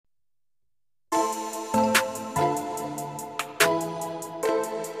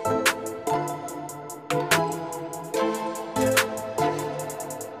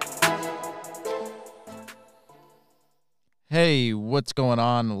Hey, what's going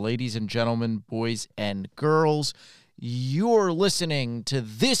on, ladies and gentlemen, boys and girls? You're listening to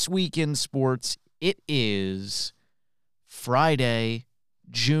This Week in Sports. It is Friday,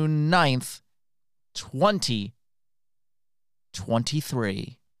 June 9th,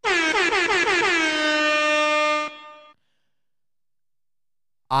 2023.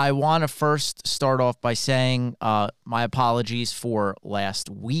 I want to first start off by saying my apologies for last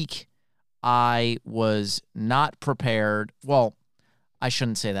week. I was not prepared. Well, I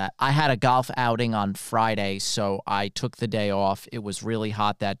shouldn't say that. I had a golf outing on Friday, so I took the day off. It was really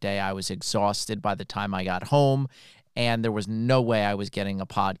hot that day. I was exhausted by the time I got home, and there was no way I was getting a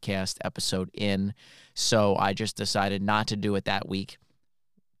podcast episode in, so I just decided not to do it that week.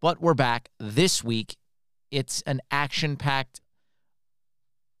 But we're back this week. It's an action-packed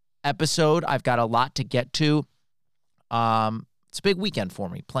episode. I've got a lot to get to. It's a big weekend for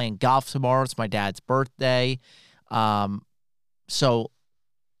me. Playing golf tomorrow. It's my dad's birthday. So,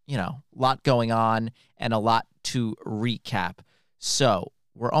 a lot going on and a lot to recap. So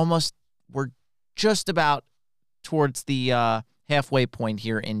we're just about towards the halfway point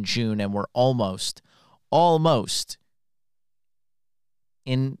here in June, and we're almost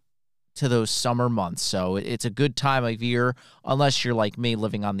into those summer months. So it's a good time of year, unless you're like me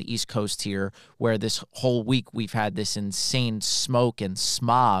living on the East Coast here, where this whole week we've had this insane smoke and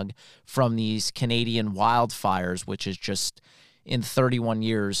smog from these Canadian wildfires, which is just, in 31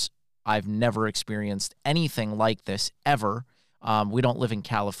 years, I've never experienced anything like this ever. We don't live in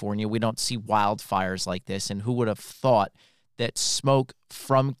California. We don't see wildfires like this. And who would have thought that smoke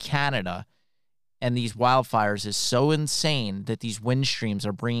from Canada and these wildfires is so insane that these wind streams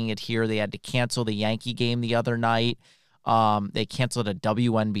are bringing it here. They had to cancel the Yankee game the other night. They canceled a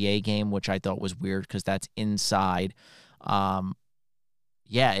WNBA game, which I thought was weird because that's inside.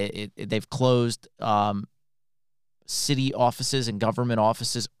 They've closed city offices and government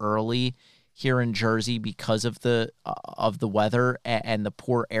offices early here in Jersey because of the weather and the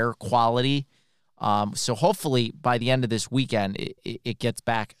poor air quality. So hopefully by the end of this weekend, it gets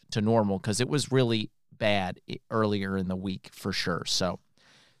back to normal, because it was really bad earlier in the week for sure. So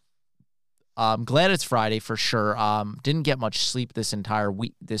I'm glad it's Friday for sure. Didn't get much sleep this entire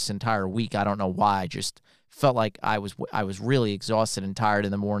week. I don't know why. I just felt like I was really exhausted and tired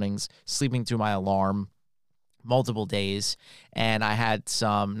in the mornings, sleeping through my alarm multiple days. And I had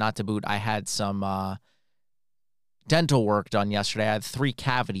some dental work done yesterday. I had 3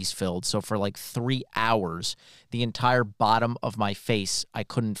 cavities filled. So for like 3 hours, the entire bottom of my face, I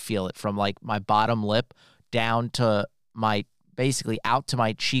couldn't feel it, from like my bottom lip down to basically out to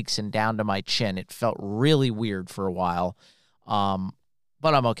my cheeks and down to my chin. It felt really weird for a while. But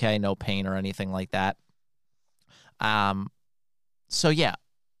I'm okay. No pain or anything like that. So yeah,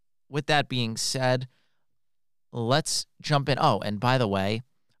 with that being said, let's jump in. Oh, and by the way,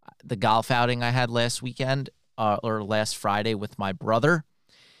 the golf outing I had last weekend, or last Friday, with my brother.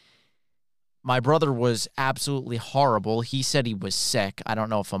 My brother was absolutely horrible. He said he was sick. I don't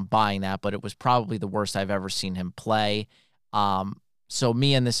know if I'm buying that, but it was probably the worst I've ever seen him play. So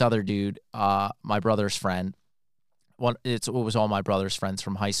me and this other dude, my brother's friend, it was all my brother's friends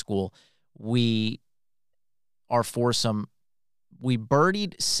from high school. Our foursome, we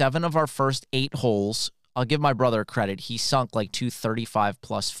birdied 7 of our first 8 holes. I'll give my brother credit. He sunk like 2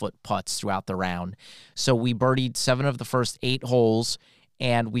 35-plus foot putts throughout the round. So we birdied 7 of the first 8 holes,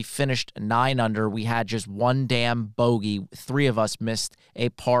 and we finished 9 under. We had just one damn bogey. 3 of us missed a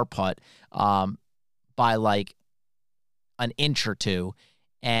par putt by like an inch or 2,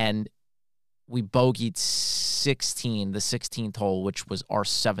 and we bogeyed the 16th hole, which was our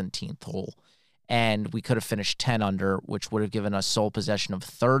 17th hole. And we could have finished 10 under, which would have given us sole possession of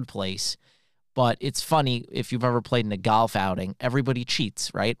 3rd place. But it's funny, if you've ever played in a golf outing, everybody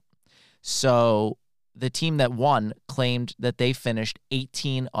cheats, right? So the team that won claimed that they finished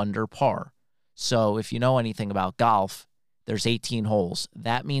 18 under par. So if you know anything about golf, there's 18 holes.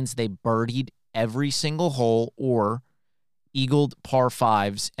 That means they birdied every single hole or eagled par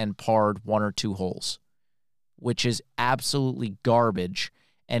 5s and parred 1 or 2 holes, which is absolutely garbage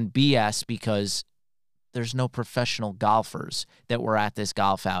and BS, because there's no professional golfers that were at this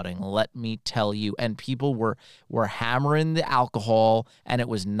golf outing, let me tell you. And people were hammering the alcohol, and it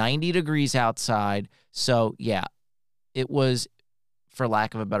was 90 degrees outside. So, yeah, it was, for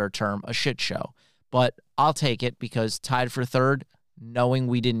lack of a better term, a shit show. But I'll take it, because tied for 3rd, knowing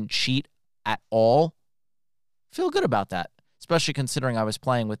we didn't cheat at all, feel good about that, especially considering I was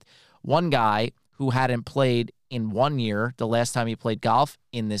playing with one guy who hadn't played in 1 year, the last time he played golf,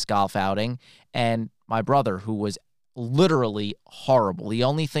 in this golf outing, and my brother, who was literally horrible. The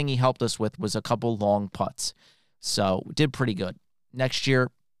only thing he helped us with was a couple long putts. So did pretty good. Next year,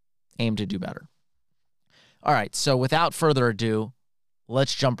 aim to do better. All right, so without further ado,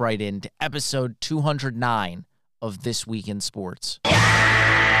 let's jump right into episode 209 of This Week in Sports.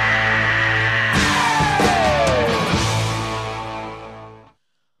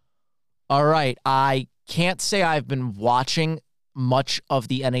 All right, I can't say I've been watching much of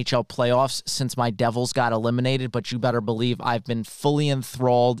the NHL playoffs since my Devils got eliminated, but you better believe I've been fully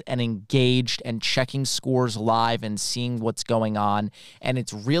enthralled and engaged and checking scores live and seeing what's going on. And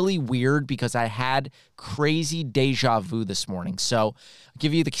it's really weird because I had crazy deja vu this morning. So I'll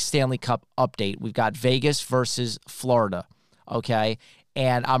give you the Stanley Cup update. We've got Vegas versus Florida, okay?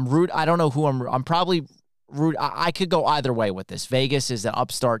 And I don't know who I'm probably I could go either way with this. Vegas is an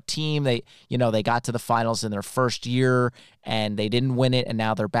upstart team. They got to the finals in their first year and they didn't win it. And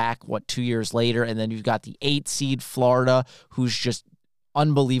now they're back, 2 years later. And then you've got the 8 seed Florida, who's just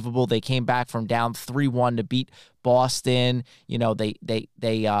unbelievable. They came back from down 3-1 to beat Boston. They've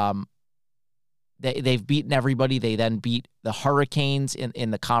beaten everybody. They then beat the Hurricanes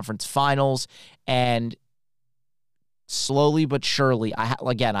in the conference finals. And slowly but surely, I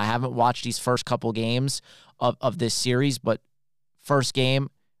haven't watched these first couple games of this series, but first game,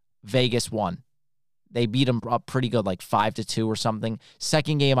 Vegas won. They beat them up pretty good, like 5-2 or something.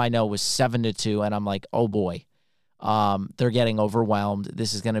 Second game, I know, was 7-2, and I'm like, oh boy, they're getting overwhelmed.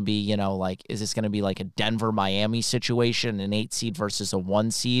 This is going to be, is this going to be like a Denver-Miami situation, an 8 seed versus a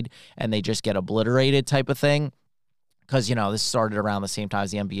 1 seed, and they just get obliterated type of thing? Because, this started around the same time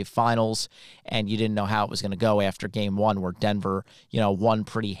as the NBA Finals, and you didn't know how it was going to go after Game 1, where Denver, won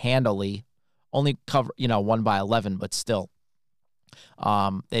pretty handily. Only won by 11, but still.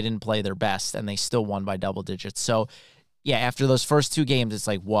 They didn't play their best, and they still won by double digits. So, yeah, after those first 2 games, it's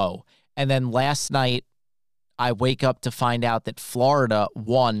like, whoa. And then last night, I wake up to find out that Florida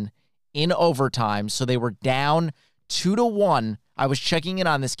won in overtime, so they were down 2-1. I was checking in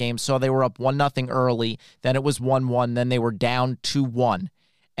on this game, so they were up 1-0 early. Then it was 1-1. Then they were down 2-1.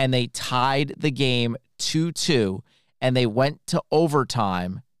 And they tied the game 2-2. And they went to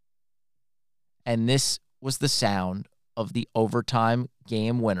overtime. And this was the sound of the overtime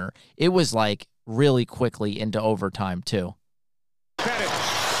game winner. It was like really quickly into overtime, too. Bennett.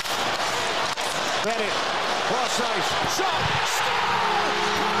 Cross ice. Shot.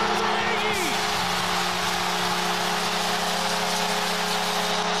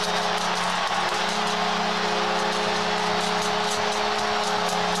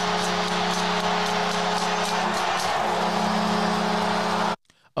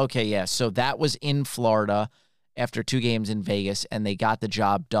 Okay, yeah, so that was in Florida after 2 games in Vegas, and they got the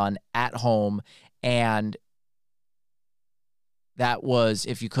job done at home, and that was,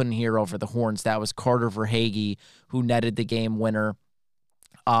 if you couldn't hear over the horns, that was Carter Verhaeghe who netted the game winner.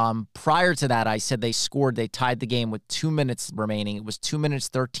 Prior to that, I said they tied the game with 2 minutes remaining. It was 2 minutes,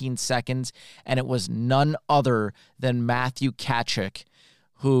 13 seconds, and it was none other than Matthew Tkachuk,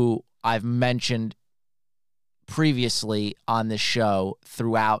 who I've mentioned previously on the show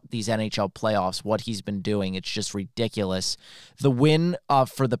throughout these NHL playoffs, what he's been doing. It's just ridiculous. The win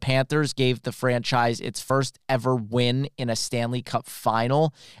for the Panthers gave the franchise its first ever win in a Stanley Cup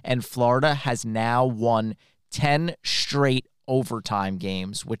final, and Florida has now won 10 straight overtime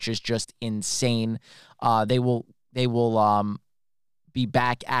games, which is just insane. They will be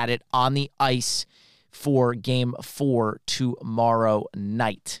back at it on the ice for Game 4 tomorrow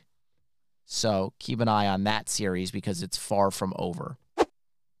night. So keep an eye on that series because it's far from over.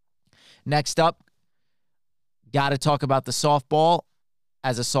 Next up, got to talk about the softball.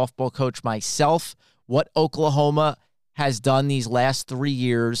 As a softball coach myself, what Oklahoma has done these last 3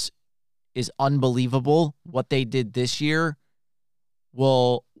 years is unbelievable. What they did this year,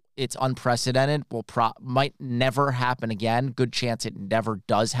 it's unprecedented. Might never happen again. Good chance it never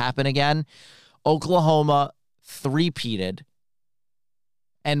does happen again. Oklahoma three-peated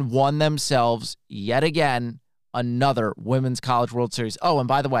and won themselves yet again another Women's College World Series. Oh, and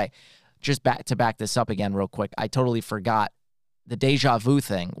by the way, just to back this up again real quick, I totally forgot the deja vu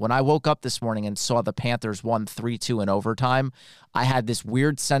thing. When I woke up this morning and saw the Panthers won 3-2 in overtime, I had this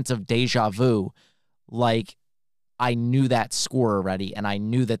weird sense of deja vu, like I knew that score already, and I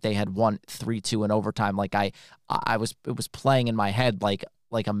knew that they had won 3-2 in overtime. Like it was playing in my head like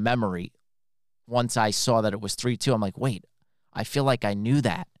a memory. Once I saw that it was 3-2, I'm like, wait, I feel like I knew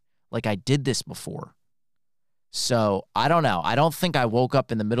that. Like I did this before. So I don't know. I don't think I woke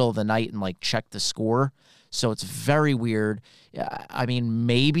up in the middle of the night and checked the score. So it's very weird. I mean,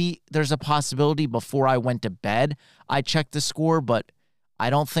 maybe there's a possibility before I went to bed I checked the score, but I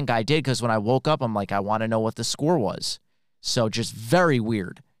don't think I did because when I woke up, I'm like, I want to know what the score was. So just very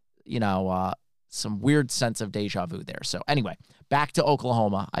weird. some weird sense of deja vu there. So anyway, back to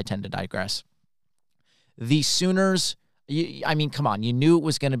Oklahoma. I tend to digress. The Sooners, I mean, come on. You knew it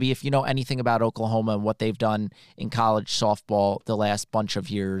was going to be, if you know anything about Oklahoma and what they've done in college softball the last bunch of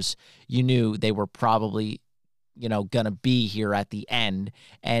years, you knew they were probably, going to be here at the end.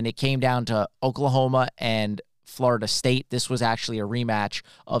 And it came down to Oklahoma and Florida State. This was actually a rematch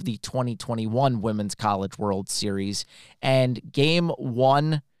of the 2021 Women's College World Series. And game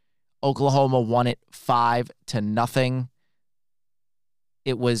one, Oklahoma won it 5-0.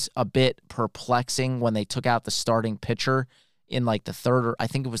 It was a bit perplexing when they took out the starting pitcher in like the third, or I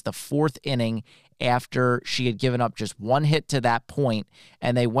think it was the fourth inning, after she had given up just one hit to that point,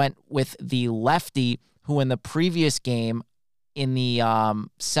 and they went with the lefty who in the previous game in the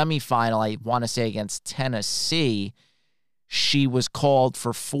semifinal, I want to say against Tennessee, she was called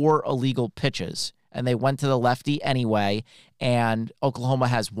for 4 illegal pitches, and they went to the lefty anyway, and Oklahoma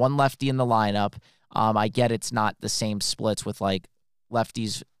has one lefty in the lineup. I get it's not the same splits with like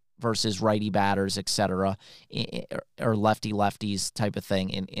lefties versus righty batters, etc., or lefties type of thing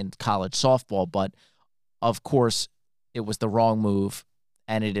in college softball. But of course, it was the wrong move,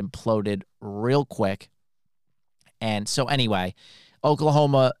 and it imploded real quick. And so anyway,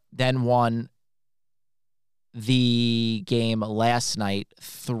 Oklahoma then won the game last night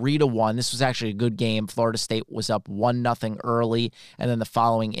 3-1. This was actually a good game. Florida State was up 1-0 early, and then the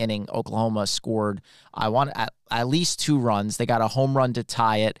following inning, Oklahoma scored, I want at least 2 runs. They got a home run to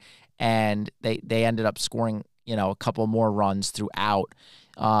tie it, and they ended up scoring, a couple more runs throughout.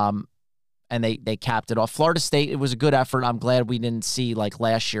 And they capped it off. Florida State, it was a good effort. I'm glad we didn't see like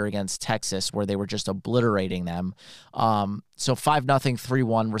last year against Texas where they were just obliterating them. So 5-0,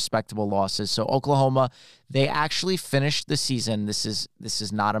 3-1, respectable losses. So Oklahoma, they actually finished the season. This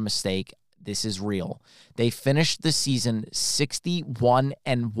is not a mistake. This is real. They finished the season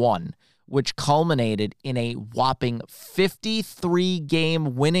 61-1, which culminated in a whopping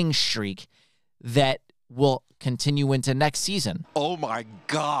 53-game winning streak that will continue into next season. Oh my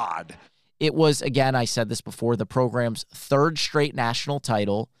God. It was, again, I said this before, the program's 3rd straight national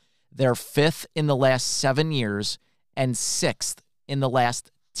title, their 5th in the last 7 years, and 6th in the last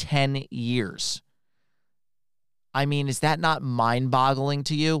 10 years. I mean, is that not mind-boggling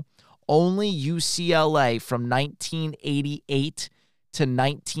to you? Only UCLA from 1988 to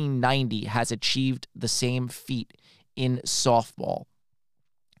 1990 has achieved the same feat in softball.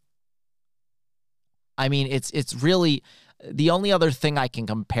 I mean, it's really... The only other thing I can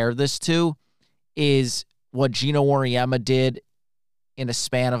compare this to is what Gino Auriemma did in a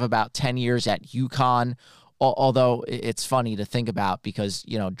span of about 10 years at UConn, although it's funny to think about because,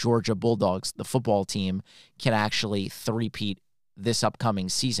 Georgia Bulldogs, the football team, can actually three-peat this upcoming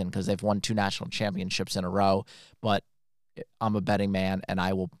season because they've won 2 national championships in a row, but I'm a betting man, and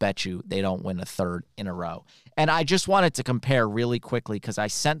I will bet you they don't win a 3rd in a row. And I just wanted to compare really quickly because I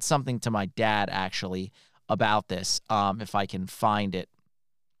sent something to my dad, actually, about this, if I can find it.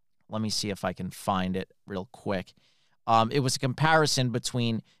 Let me see if I can find it real quick. It was a comparison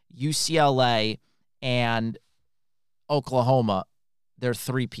between UCLA and Oklahoma. They're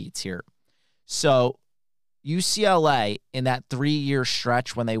three-peats here. So UCLA, in that 3-year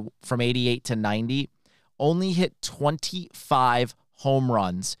stretch when they from 88 to 90, only hit 25 home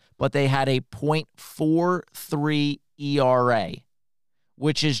runs, but they had a .43 ERA,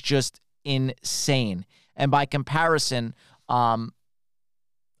 which is just insane. And by comparison,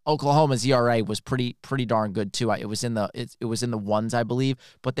 Oklahoma's ERA was pretty darn good too. It was in the ones, I believe,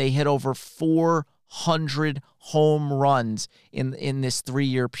 but they hit over 400 home runs in this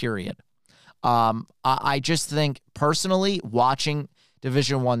 3-year period. I just think personally, watching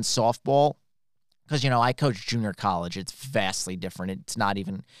Division I softball, because I coach junior college, it's vastly different.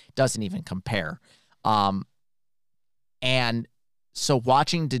 Doesn't even compare. And so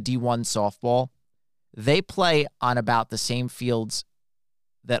watching the D1 softball, they play on about the same fields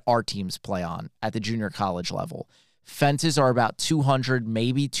that our teams play on at the junior college level. Fences are about 200,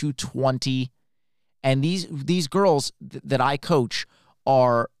 maybe 220. And these girls that I coach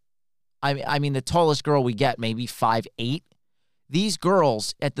are, I mean, the tallest girl we get, maybe 5'8". These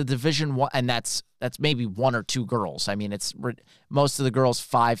girls at the Division I, and that's maybe 1 or 2 girls. I mean, it's most of the girls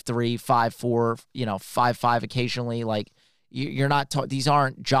 5'3", 5'4", 5'5" occasionally. Like, you're not these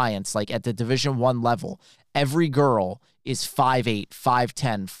aren't giants. Like at the Division I level, every girl is 5'8",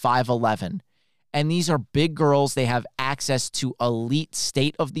 5'10", 5'11", and these are big girls. They have access to elite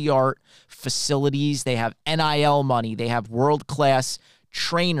state-of-the-art facilities. They have NIL money. They have world-class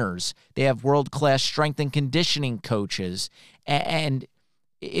trainers. They have world-class strength and conditioning coaches, and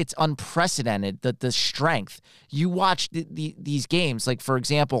it's unprecedented, the strength. You watch these games, like, for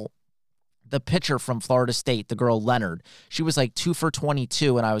example, the pitcher from Florida State, the girl Leonard, she was like 2 for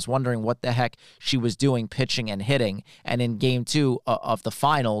 22, and I was wondering what the heck she was doing pitching and hitting. And in game 2 of the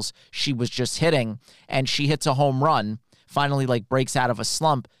finals, she was just hitting, and she hits a home run, finally like breaks out of a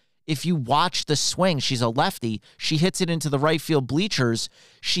slump. If you watch the swing, she's a lefty. She hits it into the right field bleachers.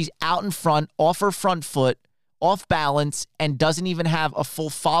 She's out in front, off her front foot, off balance, and doesn't even have a full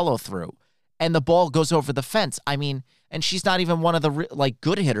follow through. And the ball goes over the fence. I mean, and she's not even one of the like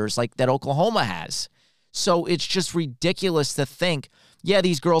good hitters like that Oklahoma has. So it's just ridiculous to think, yeah,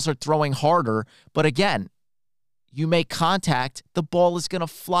 these girls are throwing harder, but again, you make contact, the ball is going to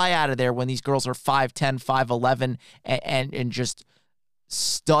fly out of there when these girls are 5'10", 5'11", and just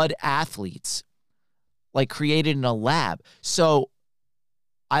stud athletes, like created in a lab. So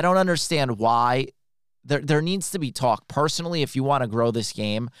I don't understand why. There needs to be talk. Personally, if you want to grow this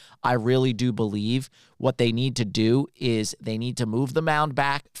game, I really do believe what they need to do is they need to move the mound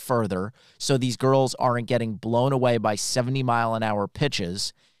back further so these girls aren't getting blown away by 70-mile-an-hour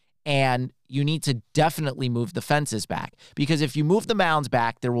pitches. And you need to definitely move the fences back, because if you move the mounds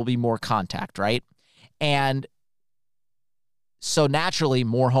back, there will be more contact, right? And so naturally,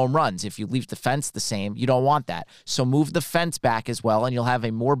 more home runs. If you leave the fence the same, you don't want that. So move the fence back as well, and you'll have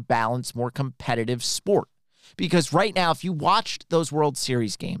a more balanced, more competitive sport. Because right now, if you watched those World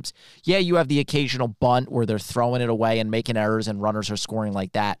Series games, yeah, you have the occasional bunt where they're throwing it away and making errors and runners are scoring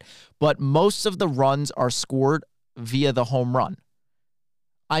like that. But most of the runs are scored via the home run.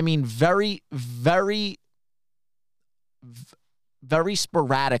 I mean, very, very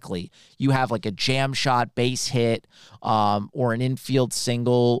sporadically, you have like a jam shot, base hit, or an infield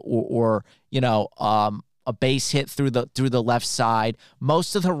single, or a base hit through the left side.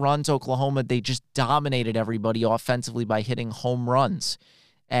 Most of the runs, Oklahoma, they just dominated everybody offensively by hitting home runs,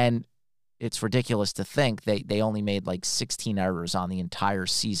 and it's ridiculous to think they only made like 16 errors on the entire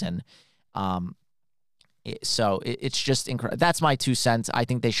season. So it's just incredible. That's my 2 cents. I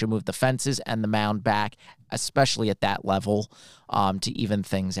think they should move the fences and the mound back, especially at that level, to even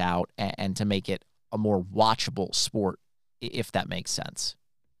things out and to make it a more watchable sport, if that makes sense.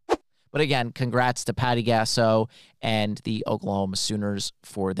 But again, congrats to Patty Gasso and the Oklahoma Sooners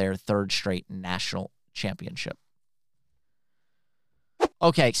for their 3rd straight national championship.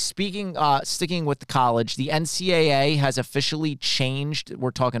 Okay, sticking with the college, the NCAA has officially changed.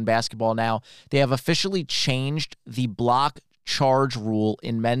 We're talking basketball now. They have officially changed the block charge rule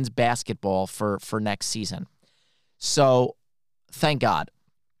in men's basketball for next season. So, thank God.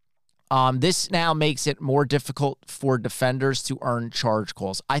 This now makes it more difficult for defenders to earn charge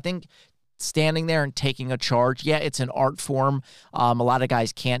calls. I think standing there and taking a charge, yeah, it's an art form. A lot of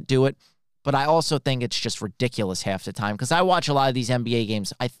guys can't do it. But I also think it's just ridiculous half the time, because I watch a lot of these NBA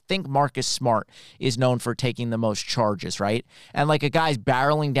games. I think Marcus Smart is known for taking the most charges, right? And like a guy's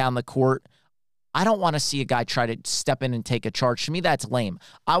barreling down the court, I don't want to see a guy try to step in and take a charge. To me, that's lame.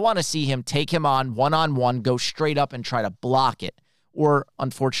 I want to see him take him on one-on-one, go straight up and try to block it, or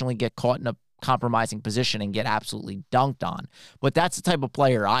unfortunately get caught in a compromising position and get absolutely dunked on. But that's the type of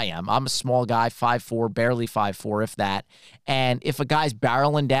player I am. I'm a small guy, 5'4", barely 5'4", if that. And if a guy's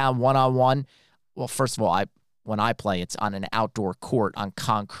barreling down one-on-one, well, first of all, when I play, it's on an outdoor court on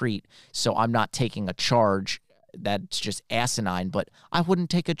concrete, so I'm not taking a charge. That's just asinine, but I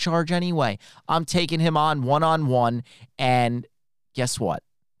wouldn't take a charge anyway. I'm taking him on one-on-one, and guess what?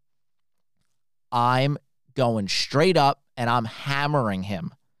 I'm going straight up, and I'm hammering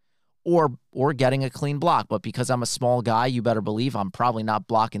him. Or getting a clean block. But because I'm a small guy, you better believe I'm probably not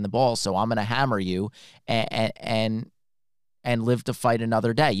blocking the ball, so I'm going to hammer you and live to fight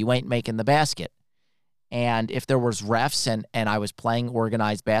another day. You ain't making the basket. And if there was refs and I was playing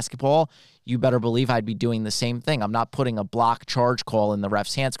organized basketball, you better believe I'd be doing the same thing. I'm not putting a block charge call in the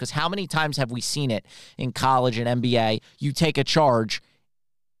ref's hands, because how many times have we seen it in college and NBA? You take a charge,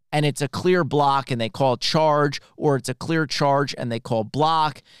 and it's a clear block and they call charge, or it's a clear charge and they call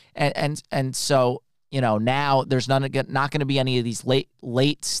block. And so, now there's not going to be any of these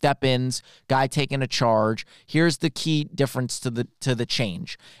late step-ins, guy taking a charge. Here's the key difference to the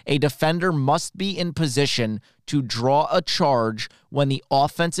change. A defender must be in position to draw a charge when the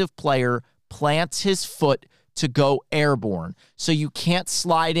offensive player plants his foot to go airborne. So you can't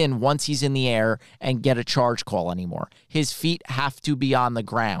slide in once he's in the air and get a charge call anymore. His feet have to be on the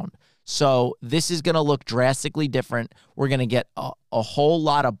ground. So this is going to look drastically different. We're going to get a whole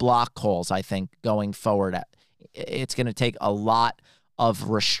lot of block calls, I think, going forward. It's going to take a lot of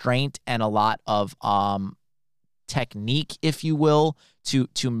restraint and a lot of technique, if you will,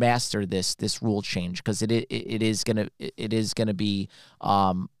 to master this rule change, because it is going to be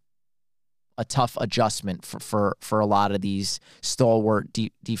a a tough adjustment for a lot of these stalwart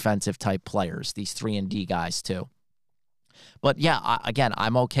defensive type players, these 3-and-D guys too. But yeah, again,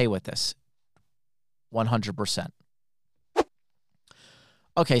 I'm okay with this. 100%.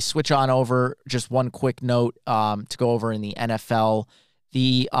 Okay, switch on over. Just one quick note to go over in the NFL.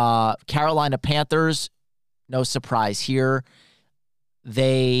 The Carolina Panthers, no surprise here.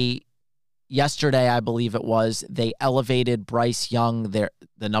 Yesterday, I believe it was, they elevated Bryce Young, the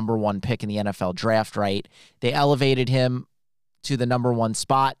number 1 pick in the NFL draft, right? They elevated him to the number 1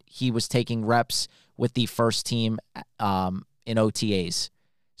 spot. He was taking reps with the first team in OTAs.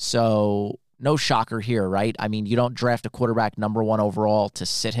 So no shocker here, right? I mean, you don't draft a quarterback number 1 overall to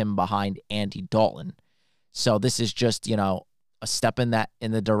sit him behind Andy Dalton. So this is just, a step in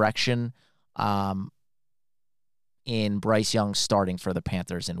the direction in Bryce Young starting for the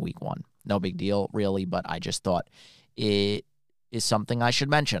Panthers in week 1. No big deal, really, but I just thought it is something I should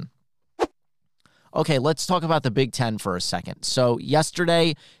mention. Okay, let's talk about the Big Ten for a second. So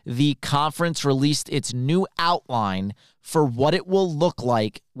yesterday, the conference released its new outline for what it will look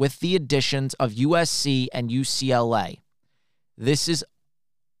like with the additions of USC and UCLA. This is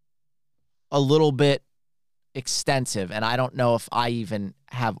a little bit extensive, and I don't know if I even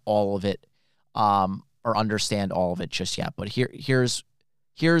have all of it or understand all of it just yet. But here's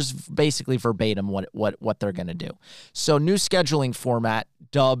basically verbatim what they're going to do. So new scheduling format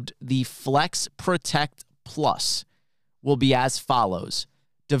dubbed the Flex Protect Plus will be as follows.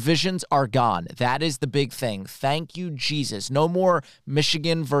 Divisions are gone. That is the big thing. Thank you, Jesus. No more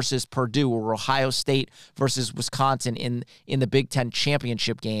Michigan versus Purdue or Ohio State versus Wisconsin in the Big Ten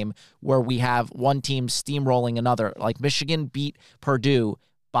championship game where we have one team steamrolling another. Like Michigan beat Purdue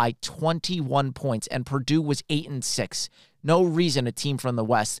by 21 points, and Purdue was 8-6. No reason a team from the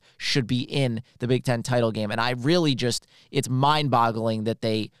West should be in the Big Ten title game. And I really it's mind-boggling that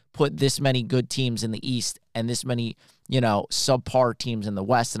they put this many good teams in the East and this many, subpar teams in the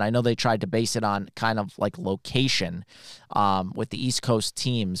West. And I know they tried to base it on kind of like location with the East Coast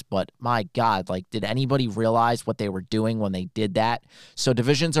teams, but my God, did anybody realize what they were doing when they did that? So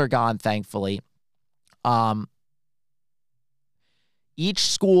divisions are gone, thankfully. Each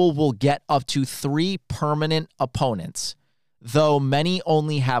school will get up to 3 permanent opponents, though many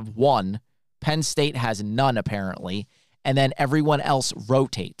only have 1. Penn State has none, apparently, and then everyone else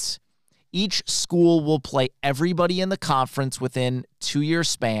rotates. Each school will play everybody in the conference within 2-year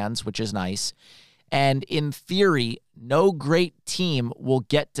spans, which is nice. And in theory, no great team will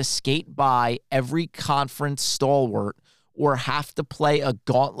get to skate by every conference stalwart or have to play a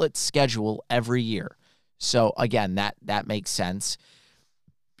gauntlet schedule every year. So, again, that makes sense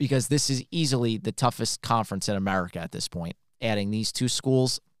because this is easily the toughest conference in America at this point. Adding these 2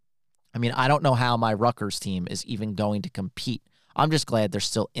 schools, I mean, I don't know how my Rutgers team is even going to compete. I'm just glad they're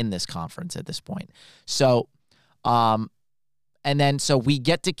still in this conference at this point. So, so we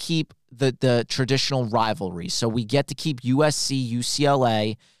get to keep the traditional rivalries. So we get to keep USC,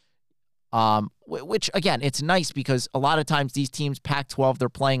 UCLA, which again, it's nice because a lot of times these teams, Pac-12, they're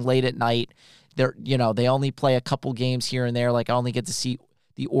playing late at night. They only play a couple games here and there. Like I only get to see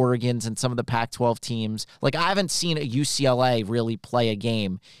the Oregons and some of the Pac-12 teams. Like I haven't seen a UCLA really play a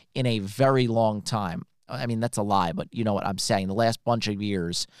game in a very long time. I mean, that's a lie, but you know what I'm saying. The last bunch of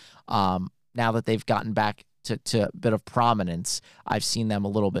years, now that they've gotten back to a bit of prominence, I've seen them a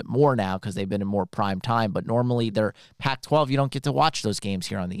little bit more now because they've been in more prime time. But normally they're Pac-12. You don't get to watch those games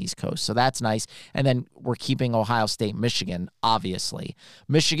here on the East Coast. So that's nice. And then we're keeping Ohio State, Michigan, obviously.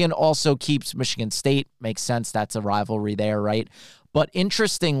 Michigan also keeps Michigan State. Makes sense. That's a rivalry there, right? But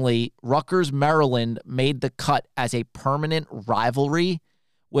interestingly, Rutgers, Maryland made the cut as a permanent rivalry,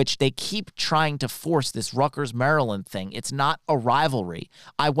 which they keep trying to force this Rutgers-Maryland thing. It's not a rivalry.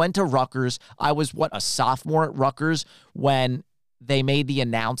 I went to Rutgers. I was, a sophomore at Rutgers when they made the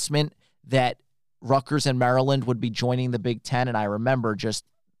announcement that Rutgers and Maryland would be joining the Big Ten, and I remember just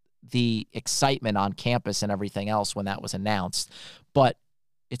the excitement on campus and everything else when that was announced. But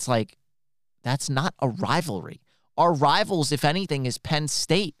it's like, that's not a rivalry. Our rivals, if anything, is Penn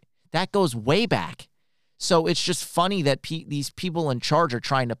State. That goes way back. So it's just funny that these people in charge are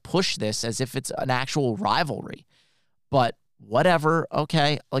trying to push this as if it's an actual rivalry. But whatever,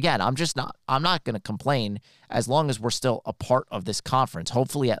 okay. Again, I'm not going to complain as long as we're still a part of this conference.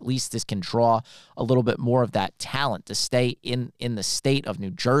 Hopefully at least this can draw a little bit more of that talent to stay in the state of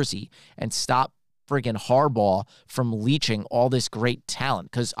New Jersey and stop friggin' Harbaugh from leeching all this great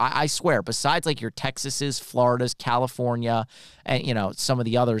talent. Because I swear, besides like your Texases, Floridas, California, and some of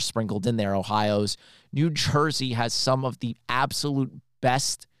the others sprinkled in there, Ohio's, New Jersey has some of the absolute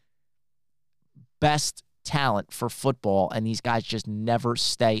best talent for football, and these guys just never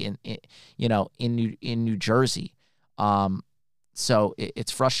stay in New Jersey. So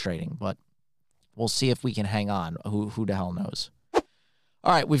it's frustrating, but we'll see if we can hang on. Who the hell knows?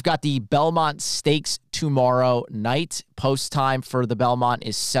 All right, we've got the Belmont Stakes tomorrow night. Post time for the Belmont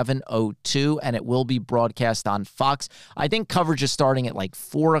is 7:02, and it will be broadcast on Fox. I think coverage is starting at like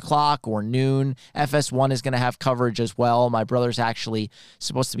 4 o'clock or noon. FS1 is going to have coverage as well. My brother's actually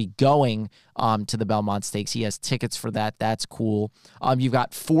supposed to be going to the Belmont Stakes. He has tickets for that. That's cool. You've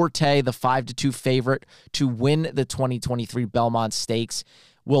got Forte, the 5-2 favorite to win the 2023 Belmont Stakes.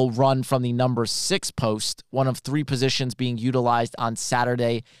 Will run from the number 6 post, one of 3 positions being utilized on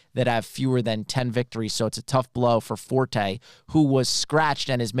Saturday that have fewer than 10 victories. So it's a tough blow for Forte, who was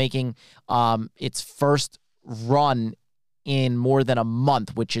scratched and is making its first run in more than a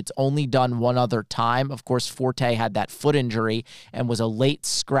month, which it's only done one other time. Of course, Forte had that foot injury and was a late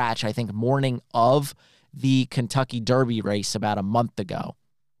scratch, I think, morning of the Kentucky Derby race about a month ago.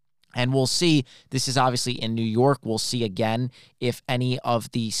 And we'll see, this is obviously in New York, we'll see again if any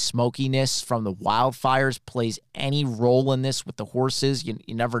of the smokiness from the wildfires plays any role in this with the horses. You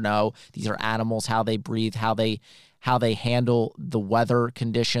never know. These are animals, how they breathe, how they handle the weather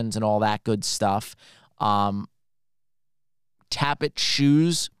conditions and all that good stuff. Tapit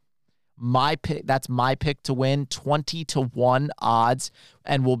Shoes, my pick, that's my pick to win, 20-1 odds,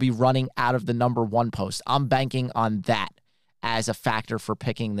 and will be running out of the number 1 post. I'm banking on that as a factor for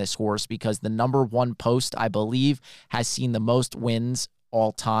picking this horse because the number 1 post, I believe, has seen the most wins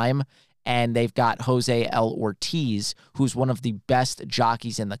all time. And they've got Jose L. Ortiz, who's one of the best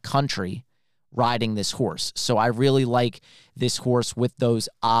jockeys in the country, riding this horse. So I really like this horse with those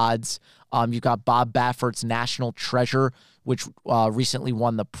odds. You've got Bob Baffert's National Treasure, which recently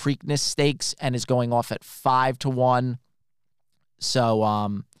won the Preakness Stakes and is going off at 5-1.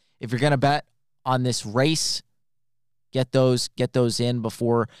 So if you're going to bet on this race, get those in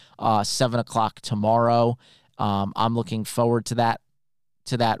before 7 o'clock tomorrow. I'm looking forward to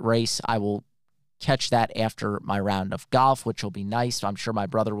that race. I will catch that after my round of golf, which will be nice. I'm sure my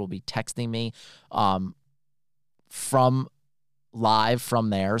brother will be texting me from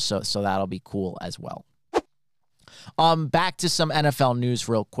there, so that'll be cool as well. Back to some NFL news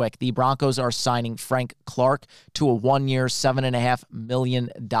real quick. The Broncos are signing Frank Clark to a 1-year, $7.5 million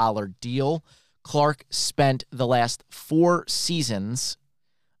deal. Clark spent the last 4 seasons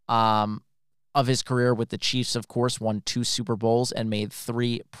of his career with the Chiefs, of course, won 2 Super Bowls and made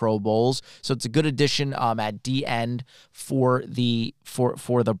 3 Pro Bowls. So it's a good addition at D end for the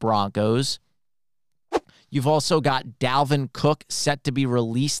Broncos. You've also got Dalvin Cook set to be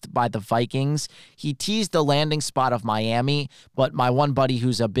released by the Vikings. He teased the landing spot of Miami, but my one buddy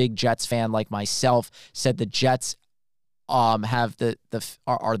who's a big Jets fan like myself said the Jets are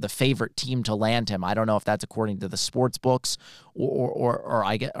the favorite team to land him. I don't know if that's according to the sports books or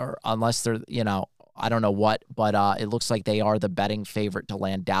unless they're, I don't know what, but it looks like they are the betting favorite to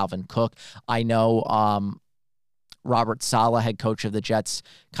land Dalvin Cook. I know Robert Saleh, head coach of the Jets,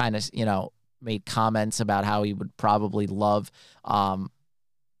 kind of, made comments about how he would probably love, I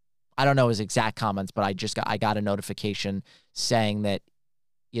don't know his exact comments, but I got a notification saying that,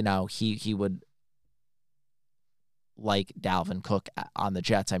 he would like Dalvin Cook on the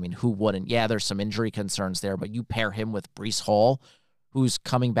Jets. I mean, who wouldn't? Yeah, there's some injury concerns there, but you pair him with Breece Hall, who's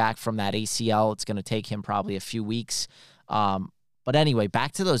coming back from that ACL. It's going to take him probably a few weeks. But anyway,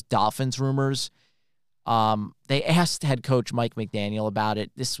 back to those Dolphins rumors. They asked head coach Mike McDaniel about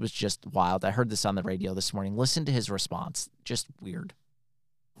it. This was just wild. I heard this on the radio this morning. Listen to his response. Just weird.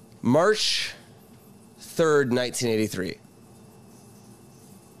 March 3rd, 1983.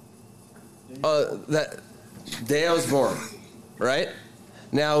 That day I was born, right?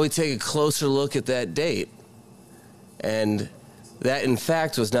 Now we take a closer look at that date, and that, in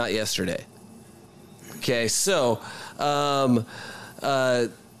fact, was not yesterday. Okay, so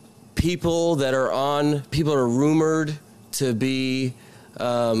people that are rumored to be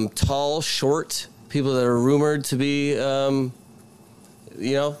tall, short, people that are rumored to be,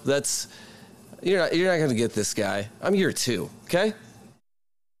 that's, you're not going to get this guy. I'm year 2, okay?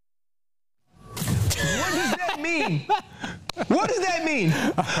 What does that mean? What does that mean?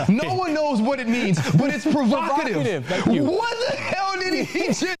 No one knows what it means, but it's provocative. Thank you. What the hell did he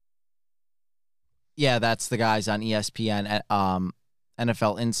just... Yeah, that's the guys on ESPN,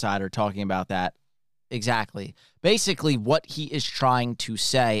 NFL Insider, talking about that. Exactly. Basically, what he is trying to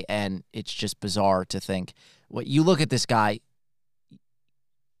say, and it's just bizarre to think, what you look at this guy,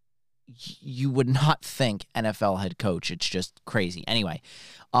 you would not think NFL head coach. It's just crazy. Anyway,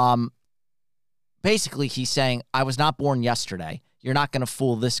 basically, he's saying, I was not born yesterday. You're not going to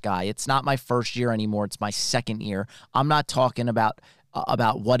fool this guy. It's not my first year anymore. It's my second year. I'm not talking about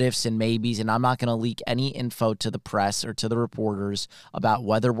what ifs and maybes, and I'm not going to leak any info to the press or to the reporters about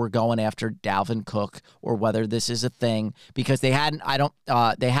whether we're going after Dalvin Cook or whether this is a thing, because they hadn't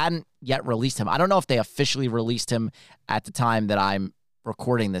yet released him. I don't know if they officially released him at the time that I'm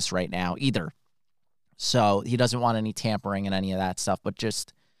recording this right now either. So he doesn't want any tampering and any of that stuff, but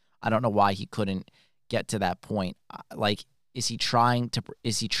just, I don't know why he couldn't get to that point. Like, is he trying to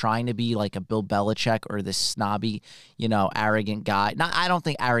be like a Bill Belichick or this snobby, arrogant guy? I don't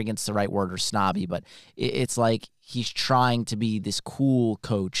think arrogant's the right word, or snobby, but it's like he's trying to be this cool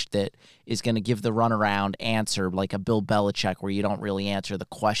coach that is going to give the runaround answer, like a Bill Belichick, where you don't really answer the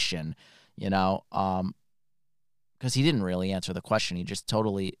question, because he didn't really answer the question. He just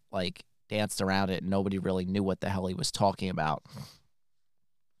totally like danced around it, and nobody really knew what the hell he was talking about.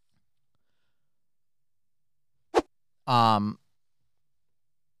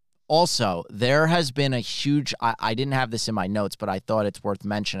 Also, there has been a huge, I didn't have this in my notes, but I thought it's worth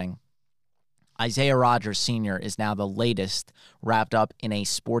mentioning. Isaiah Rodgers Sr. is now the latest wrapped up in a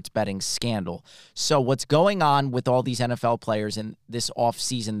sports betting scandal. So what's going on with all these NFL players in this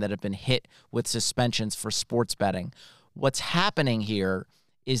offseason that have been hit with suspensions for sports betting? What's happening here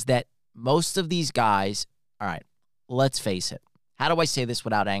is that most of these guys, all right, let's face it. How do I say this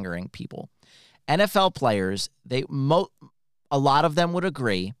without angering people? NFL players, a lot of them would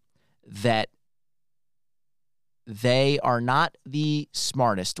agree that they are not the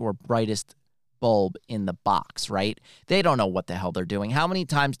smartest or brightest bulb in the box, right? They don't know what the hell they're doing. How many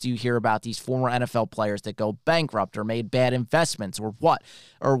times do you hear about these former NFL players that go bankrupt or made bad investments or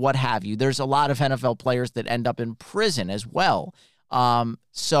what have you? There's a lot of NFL players that end up in prison as well.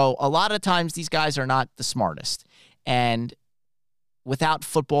 So a lot of times these guys are not the smartest. And without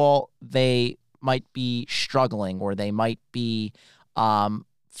football, they might be struggling, or they might be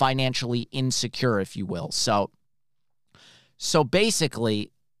financially insecure, if you will. So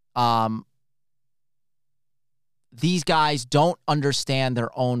basically, these guys don't understand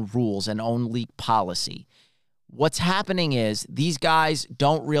their own rules and own league policy. What's happening is these guys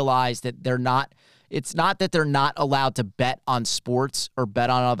don't realize that it's not that they're not allowed to bet on sports or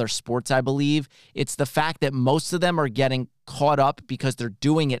bet on other sports, I believe. It's the fact that most of them are getting caught up because they're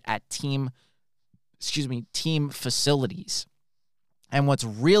doing it at team facilities. And what's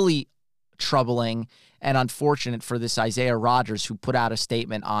really troubling and unfortunate for this Isaiah Rodgers, who put out a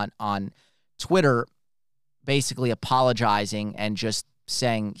statement on Twitter basically apologizing and just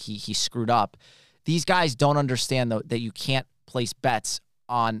saying he screwed up. These guys don't understand, though, that you can't place bets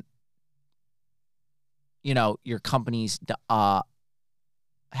on, your company's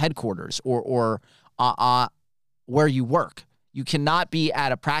headquarters or where you work. You cannot be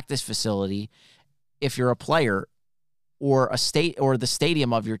at a practice facility if you're a player or the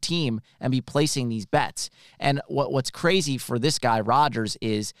stadium of your team and be placing these bets. And what's crazy for this guy, Rodgers,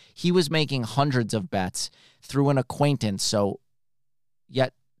 is he was making hundreds of bets through an acquaintance, so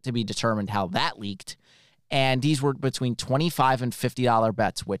yet to be determined how that leaked. And these were between $25 and $50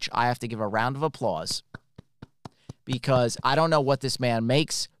 bets, which I have to give a round of applause, because I don't know what this man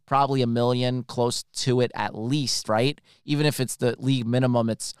makes. Probably $1 million, close to it at least, right? Even if it's the league minimum,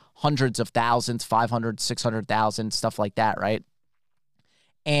 it's hundreds of thousands, 500, 600,000, stuff like that, right?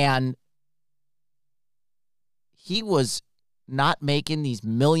 And he was not making these $1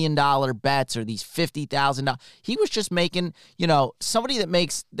 million bets or these $50,000. He was just making, somebody that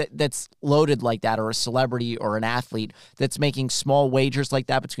makes that's loaded like that, or a celebrity or an athlete that's making small wagers like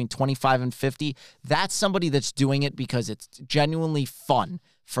that between 25 and 50. That's somebody that's doing it because it's genuinely fun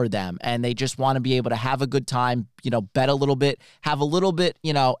for them, and they just want to be able to have a good time, bet a little bit, have a little bit,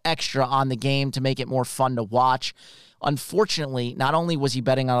 extra on the game to make it more fun to watch. Unfortunately, not only was he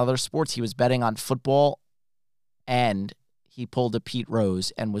betting on other sports, he was betting on football, and he pulled a Pete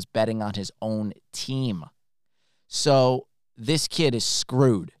Rose and was betting on his own team. So this kid is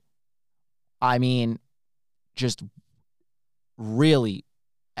screwed. I mean, just really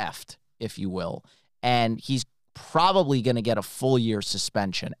effed, if you will. And he's probably going to get a full year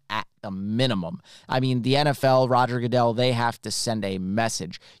suspension at the minimum. I mean, the NFL, Roger Goodell, they have to send a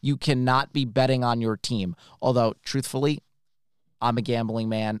message. You cannot be betting on your team. Although, truthfully, I'm a gambling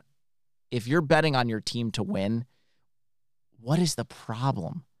man. If you're betting on your team to win, what is the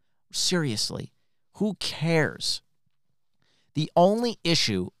problem? Seriously, who cares? The only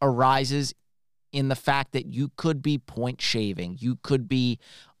issue arises in the fact that you could be point shaving. You could be,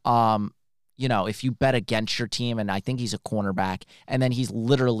 if you bet against your team, and I think he's a cornerback, and then he's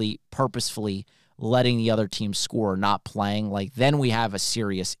literally purposefully letting the other team score, not playing, then we have a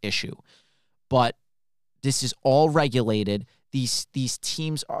serious issue. But this is all regulated. These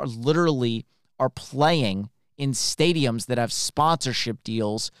teams are literally playing in stadiums that have sponsorship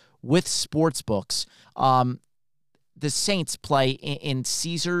deals with sports books. The Saints play in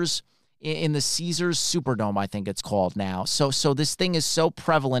Caesars, in the Caesars Superdome, I think it's called now. So this thing is so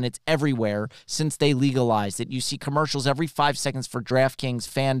prevalent, it's everywhere since they legalized it. You see commercials every 5 seconds for DraftKings,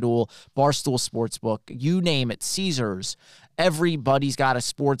 FanDuel, Barstool Sportsbook, you name it, Caesars. Everybody's got a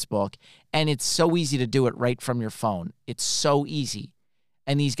sports book, and it's so easy to do it right from your phone. It's so easy.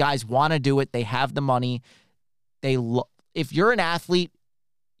 And these guys want to do it. They have the money. If you're an athlete,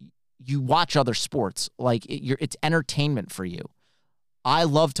 you watch other sports. Like, it's entertainment for you. I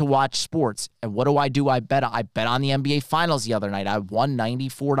love to watch sports. And what do? I bet on the NBA Finals the other night. I won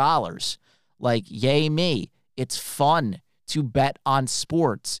 $94. Like, yay me. It's fun to bet on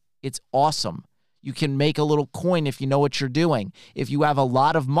sports. It's awesome. You can make a little coin if you know what you're doing. If you have a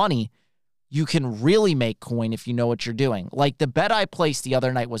lot of money, you can really make coin if you know what you're doing. Like, the bet I placed the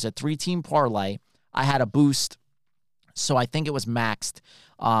other night was a 3-team parlay. I had a boost, so I think it was maxed.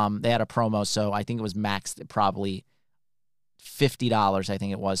 They had a promo, so I think it was maxed at probably $50, I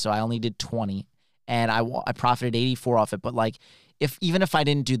think it was. So I only did 20, and I profited 84 off it. But like, even if I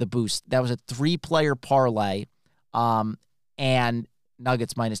didn't do the boost, that was a 3-player parlay, and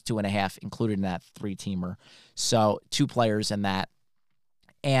Nuggets -2.5 included in that 3-teamer. So 2 players in that,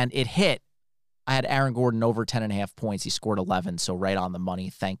 and it hit. I had Aaron Gordon over 10.5 points. He scored 11, so right on the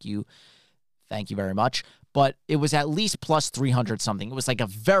money. Thank you very much. But it was at least plus 300 something. It was like a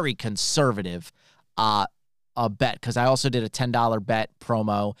very conservative a bet, because I also did a $10 bet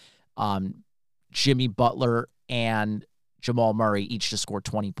promo. Jimmy Butler and Jamal Murray each to score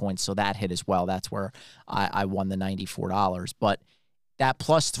 20 points, so that hit as well. That's where I won the $94. But that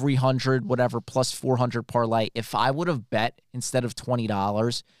plus 300, whatever, plus 400 parlay, if I would have bet instead of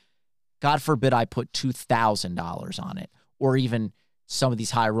 $20, God forbid I put $2,000 on it, or even some of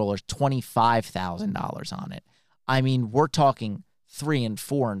these high rollers, $25,000 on it. I mean, we're talking 3 and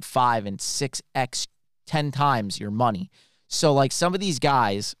 4 and 5 and 6x, 10 times your money. So like some of these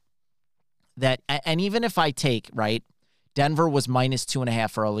guys that, and even if I take, right, Denver was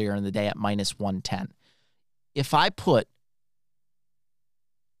 -2.5 earlier in the day at -110. If I put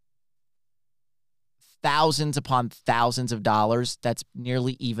thousands upon thousands of dollars, that's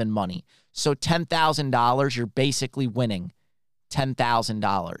nearly even money. So $10,000, you're basically winning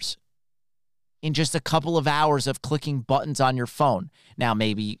 $10,000 in just a couple of hours of clicking buttons on your phone. Now,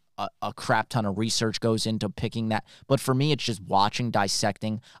 maybe a crap ton of research goes into picking that, but for me, it's just watching,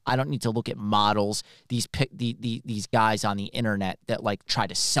 dissecting. I don't need to look at models. These guys on the internet that like try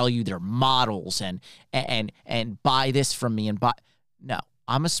to sell you their models and buy this from me and buy. No,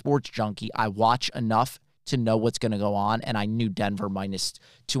 I'm a sports junkie. I watch enough to know what's going to go on, and I knew Denver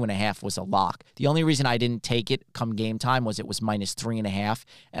 -2.5 was a lock. The only reason I didn't take it come game time was it was -3.5,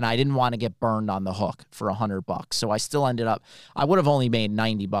 and I didn't want to get burned on the hook for $100. So I still ended up, I would have only made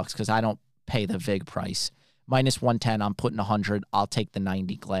 $90 because I don't pay the VIG price. -110, I'm putting 100. I'll take the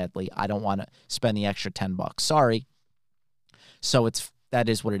 90 gladly. I don't want to spend the extra $10. Sorry. So that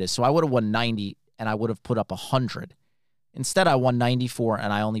is what it is. So I would have won 90, and I would have put up 100. Instead, I won 94,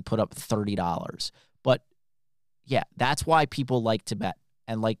 and I only put up $30. But yeah, that's why people like to bet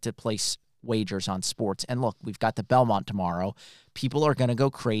and like to place wagers on sports. And look, we've got the Belmont tomorrow. People are going to go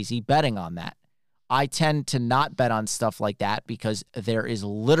crazy betting on that. I tend to not bet on stuff like that because there is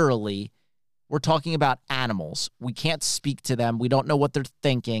literally, we're talking about animals. We can't speak to them. We don't know what they're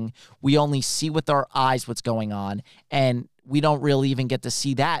thinking. We only see with our eyes what's going on. And we don't really even get to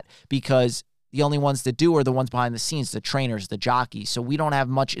see that because the only ones that do are the ones behind the scenes, the trainers, the jockeys. So we don't have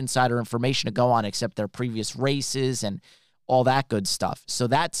much insider information to go on except their previous races and all that good stuff. So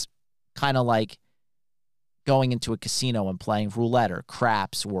that's kind of like going into a casino and playing roulette or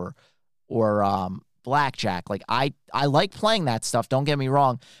craps or blackjack. Like I like playing that stuff, don't get me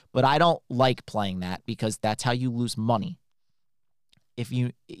wrong, but I don't like playing that because that's how you lose money. If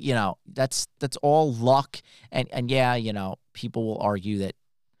you know, that's all luck. And yeah, you know, people will argue that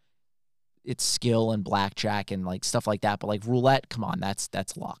it's skill and blackjack and like stuff like that. But like roulette, come on, that's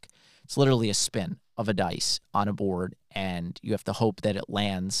luck. It's literally a spin of a dice on a board, and you have to hope that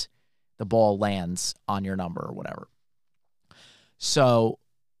the ball lands on your number or whatever. So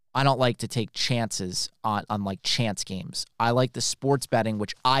I don't like to take chances on like chance games. I like the sports betting,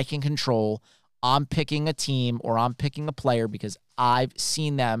 which I can control. I'm picking a team or I'm picking a player because I've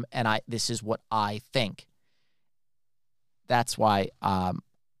seen them and this is what I think. That's why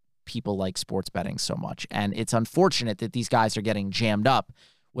people like sports betting so much. And it's unfortunate that these guys are getting jammed up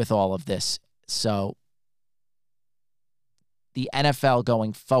with all of this. So the NFL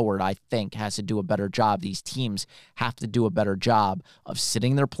going forward, I think, has to do a better job. These teams have to do a better job of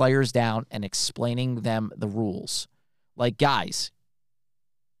sitting their players down and explaining them the rules. Like, guys,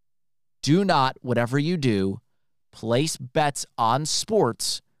 do not, whatever you do, place bets on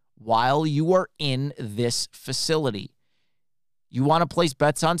sports while you are in this facility. You want to place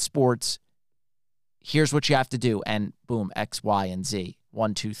bets on sports, here's what you have to do. And boom, X, Y, and Z.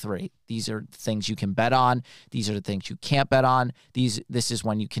 1, 2, 3. These are things you can bet on. These are the things you can't bet on. This is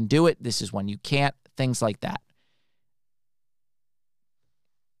when you can do it. This is when you can't. Things like that.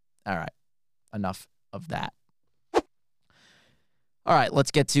 All right. Enough of that. All right, let's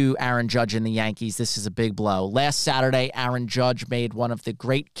get to Aaron Judge and the Yankees. This is a big blow. Last Saturday, Aaron Judge made one of the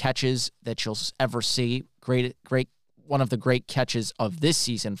great catches that you'll ever see. One of the great catches of this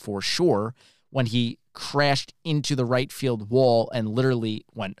season for sure, when he crashed into the right field wall and literally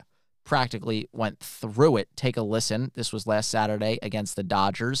practically went through it. Take a listen. This was last Saturday against the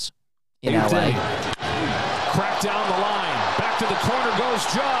Dodgers in LA. Crack down the line. Back to the corner goes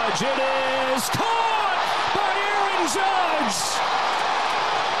Judge. It is caught by Aaron Judge.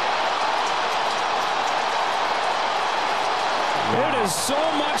 Wow. It is so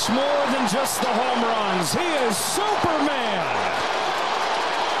much more than just the home runs. He is Superman.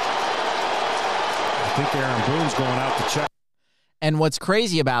 I think Aaron Boone's going out to check. And what's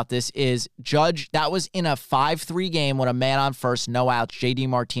crazy about this is Judge, that was in a 5-3 game with a man on first, no outs. JD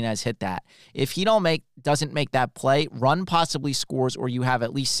Martinez hit that. If he doesn't make that play, run possibly scores, or you have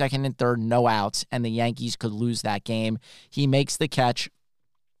at least second and third, no outs, and the Yankees could lose that game. He makes the catch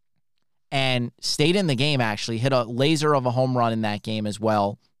and stayed in the game, actually. Hit a laser of a home run in that game as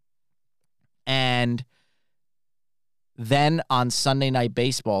well. And then on Sunday Night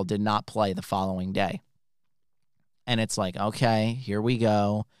Baseball did not play the following day. And it's like, okay, here we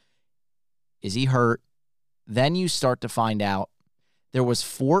go. Is he hurt? Then you start to find out there was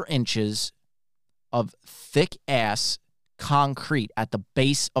 4 inches of thick-ass concrete at the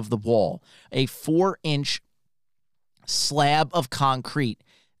base of the wall. A 4-inch slab of concrete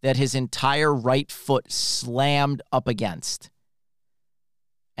that his entire right foot slammed up against.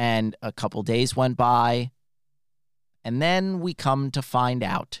 And a couple days went by. And then we come to find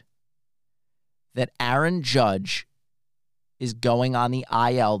out that Aaron Judge is going on the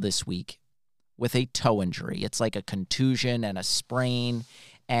IL this week with a toe injury. It's like a contusion and a sprain,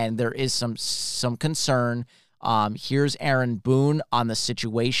 and there is some concern. Here's Aaron Boone on the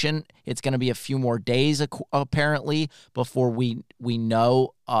situation. It's going to be a few more days, apparently, before we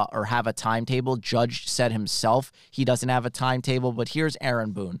know or have a timetable. Judge said himself he doesn't have a timetable, but here's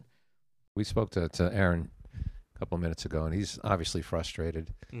Aaron Boone. We spoke to Aaron a couple of minutes ago, and he's obviously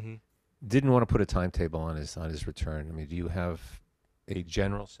frustrated. Mm-hmm. Didn't want to put a timetable on his return. I mean, do you have a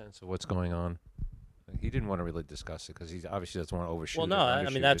general sense of what's going on? He didn't want to really discuss it because he obviously doesn't want to overshoot. Well, no, I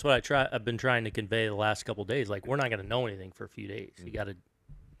mean that's what I've been trying to convey the last couple of days. Like, we're not going to know anything for a few days. He got a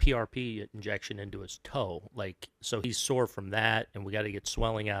PRP injection into his toe, so he's sore from that, and we got to get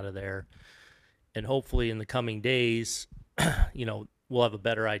swelling out of there. And hopefully, in the coming days, we'll have a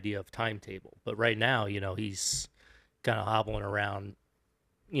better idea of timetable. But right now, he's kind of hobbling around.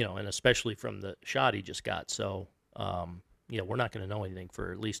 And especially from the shot he just got. So, we're not going to know anything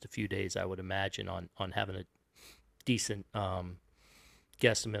for at least a few days, I would imagine, on having a decent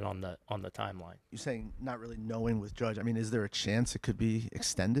guesstimate on the timeline. You're saying not really knowing with Judge. I mean, is there a chance it could be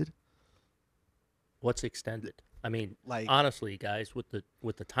extended? What's extended? I mean, honestly, guys, with the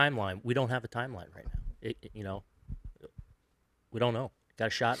timeline, we don't have a timeline right now. We don't know. Got a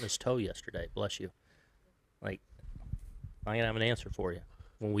shot in his toe yesterday. Bless you. I'm going to have an answer for you.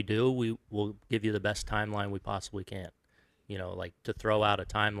 When we do, we will give you the best timeline we possibly can. To throw out a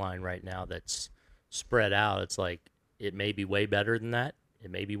timeline right now that's spread out, it's like it may be way better than that.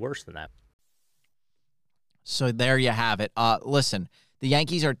 It may be worse than that. So there you have it. Listen, the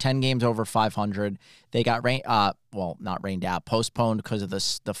Yankees are 10 games over 500. They got not rained out, postponed because of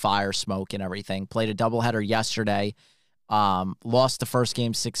the fire, smoke, and everything. Played a doubleheader yesterday. Lost the first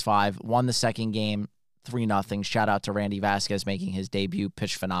game 6-5. Won the second game 3-0. Shout out to Randy Vasquez making his debut,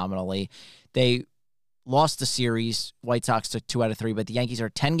 pitched phenomenally. They lost the series. White Sox took 2 out of 3, but the Yankees are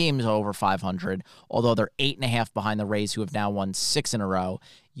 10 games over 500, although they're 8.5 behind the Rays, who have now won 6 in a row.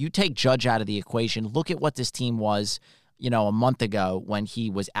 You take Judge out of the equation. Look at what this team was, a month ago when he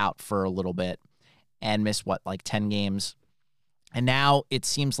was out for a little bit and missed, 10 games. And now it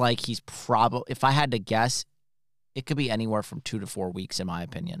seems like he's probably, if I had to guess, it could be anywhere from 2 to 4 weeks, in my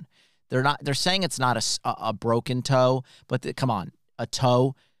opinion. They're saying it's not a broken toe, but come on, a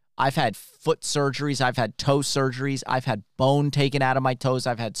toe. I've had foot surgeries. I've had toe surgeries. I've had bone taken out of my toes.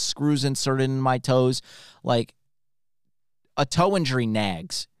 I've had screws inserted in my toes. a toe injury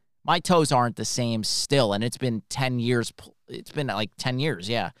nags. My toes aren't the same still, and it's been 10 years. It's been like 10 years,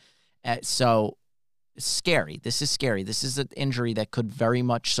 yeah. So it's scary. This is scary. This is an injury that could very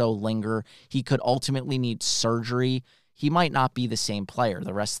much so linger. He could ultimately need surgery. He might not be the same player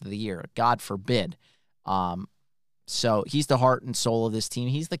the rest of the year. God forbid. So he's the heart and soul of this team.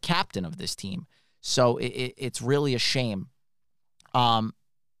 He's the captain of this team. So it's really a shame. And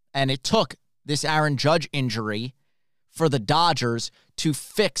it took this Aaron Judge injury for the Dodgers to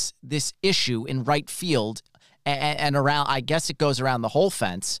fix this issue in right field and around. I guess it goes around the whole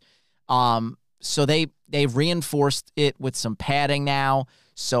fence. So they've reinforced it with some padding now.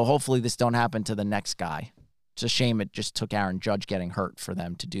 So hopefully this don't happen to the next guy. It's a shame it just took Aaron Judge getting hurt for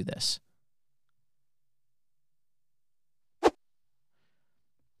them to do this.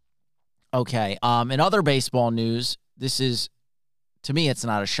 Okay. In other baseball news, this is, to me, it's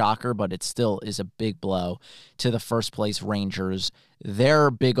not a shocker, but it still is a big blow to the first place Rangers. Their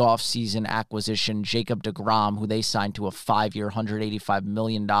big offseason acquisition, Jacob deGrom, who they signed to a 5-year, $185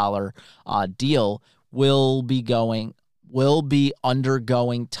 million deal, will be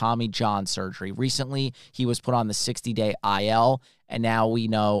undergoing Tommy John surgery. Recently, he was put on the 60-day IL, and now we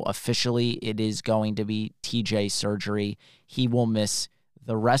know officially it is going to be TJ surgery. He will miss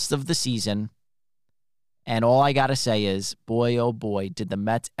the rest of the season. And all I got to say is, boy, oh boy, did the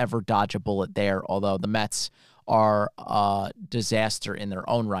Mets ever dodge a bullet there, although the Mets are a disaster in their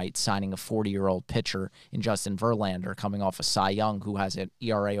own right, signing a 40-year-old pitcher in Justin Verlander, coming off a Cy Young who has an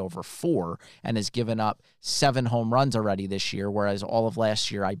ERA over 4 and has given up 7 home runs already this year, whereas all of last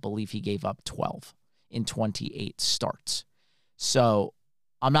year, I believe he gave up 12 in 28 starts. So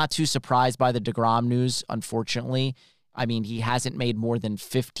I'm not too surprised by the deGrom news, unfortunately. I mean, he hasn't made more than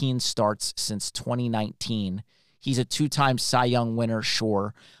 15 starts since 2019. He's a 2-time Cy Young winner,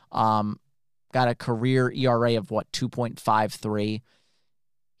 sure. Got a career ERA of, 2.53.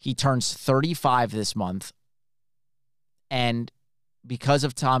 He turns 35 this month. And because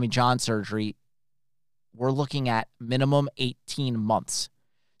of Tommy John surgery, we're looking at minimum 18 months.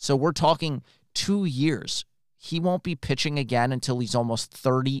 So we're talking 2 years. He won't be pitching again until he's almost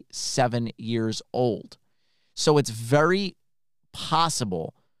 37 years old. So it's very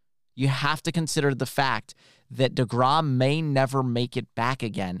possible. You have to consider the fact that deGrom may never make it back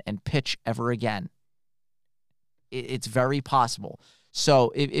again and pitch ever again. It's very possible.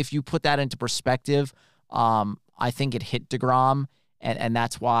 So if you put that into perspective, I think it hit deGrom, and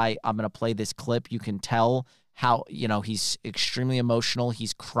that's why I'm going to play this clip. You can tell how, he's extremely emotional.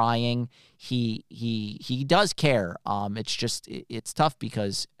 He's crying. He does care. It's tough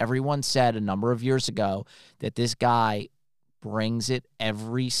because everyone said a number of years ago that this guy brings it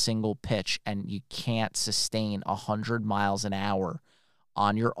every single pitch, and you can't sustain 100 miles an hour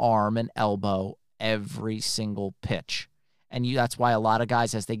on your arm and elbow every single pitch. And that's why a lot of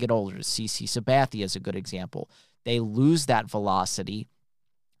guys, as they get older, CC Sabathia is a good example. They lose that velocity,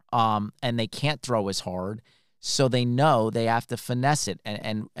 and they can't throw as hard. So they know they have to finesse it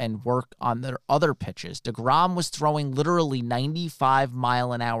and work on their other pitches. deGrom was throwing literally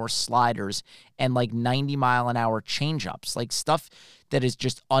 95-mile-an-hour sliders and 90-mile-an-hour changeups, stuff that is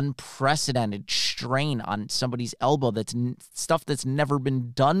just unprecedented strain on somebody's elbow. That's stuff that's never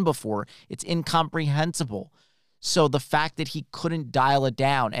been done before. It's incomprehensible. So the fact that he couldn't dial it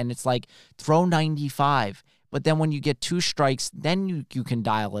down, and it's throw 95, but then when you get 2 strikes, then you can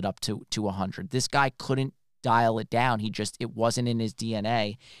dial it up to 100. This guy couldn't dial it down. It wasn't in his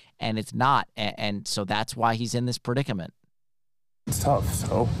DNA, and it's not. And so that's why he's in this predicament. It's tough,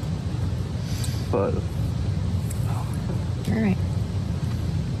 but all right.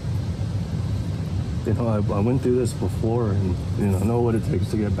 I went through this before, and know what it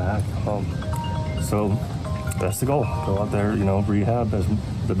takes to get back. So that's the goal. Go out there, rehab as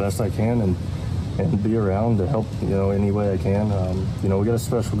the best I can, and be around to help, any way I can. We got a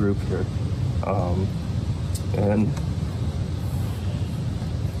special group here. And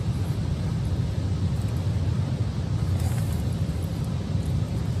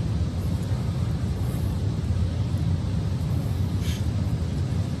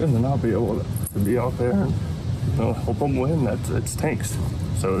then I'll be able to be out there and help them win. It's tanks.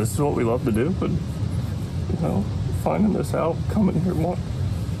 So this is what we love to do, but finding this out, coming here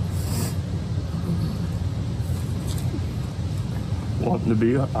wanting to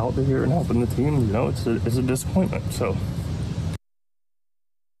be out there and helping the team, it's a disappointment. So,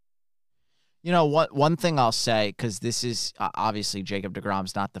 one thing I'll say, because this is obviously Jacob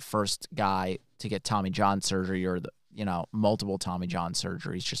deGrom's not the first guy to get Tommy John surgery or multiple Tommy John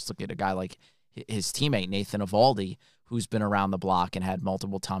surgeries. Just look at a guy like his teammate Nathan Eovaldi, who's been around the block and had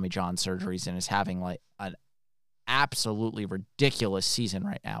multiple Tommy John surgeries and is having an absolutely ridiculous season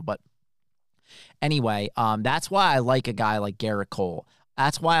right now. But anyway, that's why I like a guy like Garrett Cole.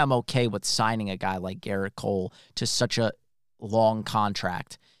 That's why I'm okay with signing a guy like Garrett Cole to such a long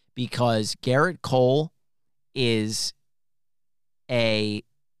contract, because Garrett Cole is a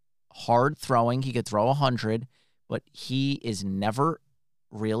hard throwing. He could throw 100, but he is never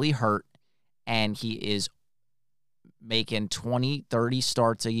really hurt, and he is making 20, 30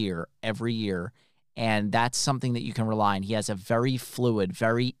 starts a year, every year, and that's something that you can rely on. He has a very fluid,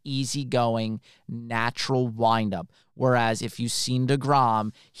 very easygoing, natural windup, whereas if you've seen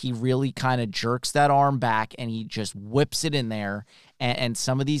DeGrom, he really kind of jerks that arm back, and he just whips it in there, and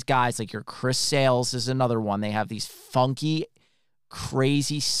some of these guys, like your Chris Sales is another one. They have these funky,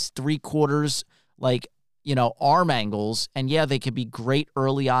 crazy three-quarters, like, arm angles, and yeah, they could be great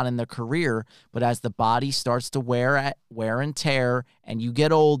early on in their career, but as the body starts to wear and tear, and you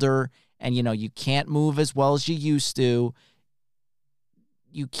get older, and you can't move as well as you used to,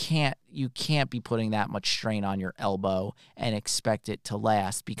 you can't be putting that much strain on your elbow and expect it to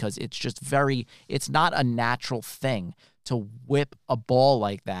last, because it's just it's not a natural thing to whip a ball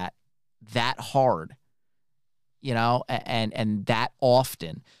like that hard, and that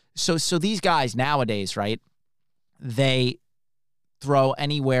often. So these guys nowadays, right, they throw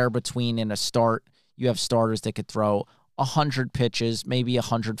anywhere between, in a start, you have starters that could throw 100 pitches, maybe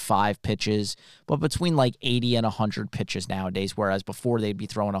 105 pitches, but between like 80 and 100 pitches nowadays, whereas before they'd be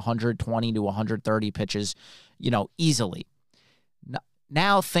throwing 120 to 130 pitches, easily.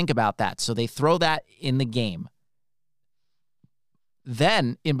 Now think about that. So they throw that in the game.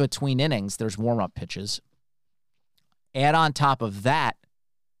 Then in between innings, there's warm-up pitches. Add on top of that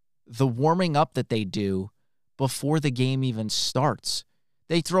the warming up that they do before the game even starts.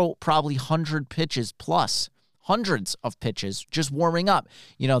 They throw probably 100 pitches plus, hundreds of pitches just warming up.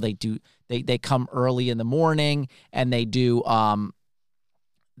 They come early in the morning, and they do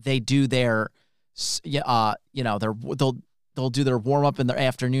their they'll do their warm up in the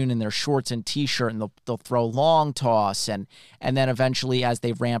afternoon in their shorts and t-shirt, and they'll throw long toss, and then eventually, as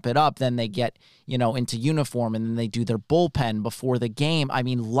they ramp it up, then they get into uniform, and then they do their bullpen before the game. I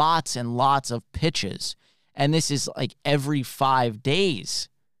mean, lots and lots of pitches, and this is like every 5 days.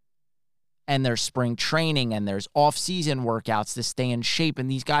 And there's spring training, and there's off-season workouts to stay in shape, and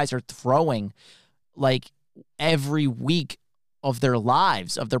these guys are throwing like every week of their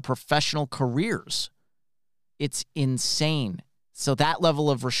lives, of their professional careers. It's insane. So that level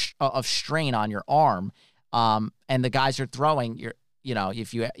of strain on your arm, and the guys are throwing.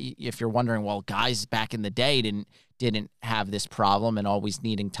 If you're wondering, well, guys back in the day didn't have this problem and always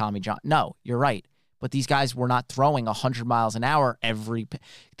needing Tommy John. No, you're right. But these guys were not throwing 100 miles an hour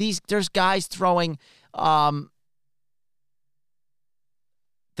there's guys throwing. The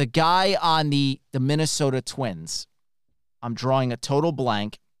guy on the Minnesota Twins, I'm drawing a total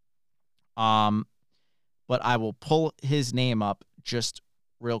blank. But I will pull his name up just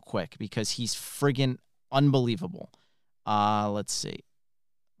real quick because he's friggin' unbelievable. Let's see.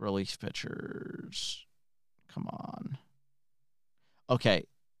 Relief pitchers. Come on. Okay.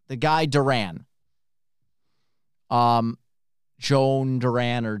 The guy Duran. Joan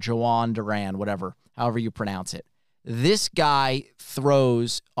Duran or Joan Duran, whatever, however you pronounce it. This guy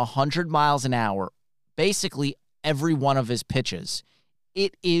throws 100 miles an hour, basically every one of his pitches.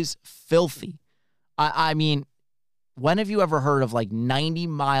 It is filthy. I mean, when have you ever heard of like 90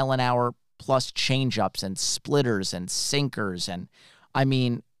 mile an hour plus changeups and splitters and sinkers? And I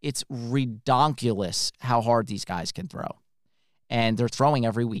mean, it's redonkulous how hard these guys can throw. And they're throwing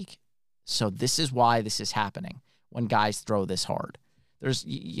every week. So this is why this is happening when guys throw this hard. There's,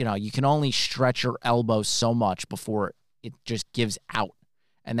 you can only stretch your elbow so much before it just gives out.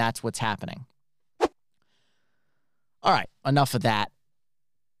 And that's what's happening. All right, enough of that.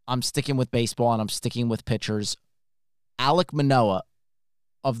 I'm sticking with baseball, and I'm sticking with pitchers. Alek Manoah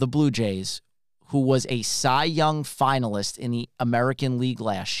of the Blue Jays, who was a Cy Young finalist in the American League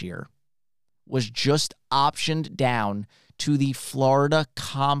last year, was just optioned down to the Florida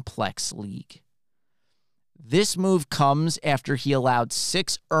Complex League. This move comes after he allowed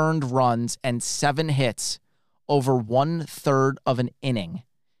 6 earned runs and 7 hits over 1/3 of an inning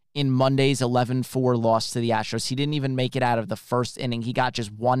in Monday's 11-4 loss to the Astros. He didn't even make it out of the first inning. He got just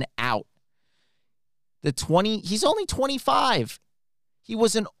 1 out. He's only 25. He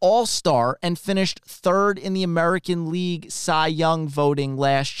was an all-star and finished 3rd in the American League Cy Young voting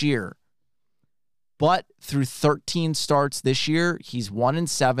last year. But through 13 starts this year, he's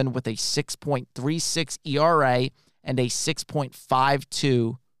 1-7 with a 6.36 ERA and a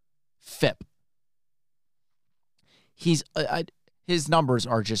 6.52 FIP. His numbers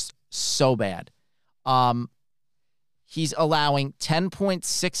are just so bad. He's allowing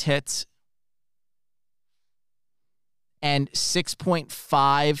 10.6 hits and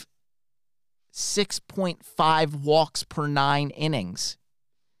 6.5 walks per 9 innings.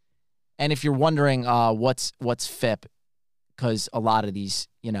 And if you're wondering what's FIP, because a lot of these,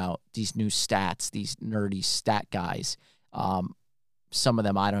 these new stats, these nerdy stat guys, some of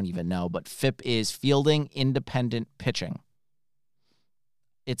them I don't even know, but FIP is fielding independent pitching.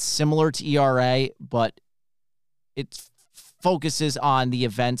 It's similar to ERA, but it focuses on the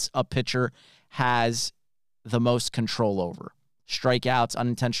events a pitcher has the most control over. Strikeouts,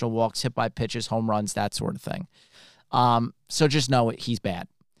 unintentional walks, hit by pitches, home runs, that sort of thing. So just know he's bad.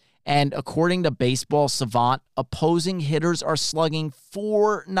 And according to Baseball Savant, opposing hitters are slugging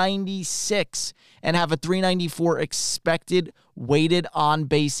 .496 and have a .394 expected weighted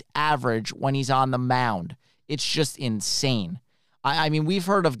on-base average when he's on the mound. It's just insane. I mean, we've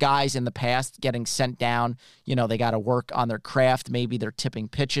heard of guys in the past getting sent down. They got to work on their craft. Maybe they're tipping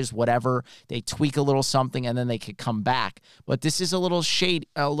pitches, whatever. They tweak a little something, and then they could come back. But this is a little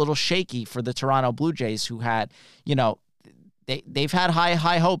shaky for the Toronto Blue Jays, who had, they've had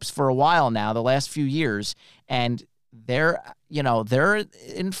high hopes for a while now, the last few years, and they're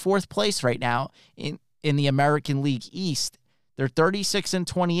in fourth place right now in the American League East. They're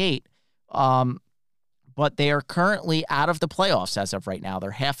 36-28. But they are currently out of the playoffs as of right now.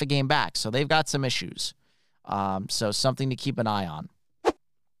 They're half a game back, so they've got some issues. So something to keep an eye on.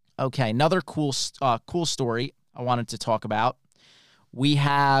 Okay, another cool story I wanted to talk about. We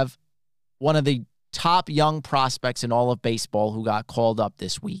have one of the top young prospects in all of baseball who got called up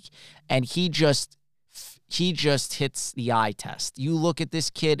this week, and he just hits the eye test. You look at this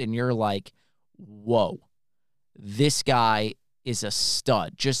kid, and you're like, whoa, this guy is a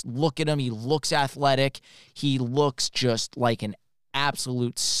stud. Just look at him. He looks athletic. He looks just like an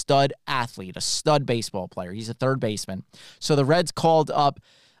absolute stud athlete, a stud baseball player. He's a third baseman. So the Reds called up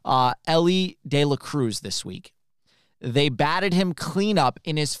Elly De La Cruz this week. They batted him cleanup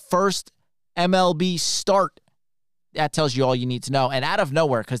in his first MLB start. That tells you all you need to know. And out of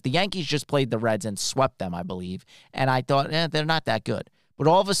nowhere, because the Yankees just played the Reds and swept them, I believe. And I thought, they're not that good. But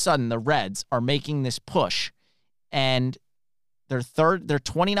all of a sudden, the Reds are making this push. And they're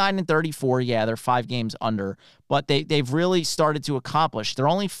 29-34. Yeah, they're 5 games under, but they've really started to accomplish. They're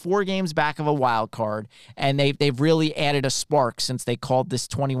only 4 games back of a wild card, and they've really added a spark since they called this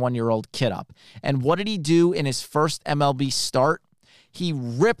 21-year-old kid up. And what did he do in his first MLB start? He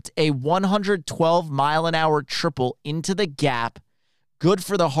ripped a 112-mile-an-hour triple into the gap, good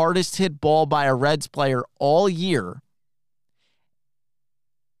for the hardest hit ball by a Reds player all year.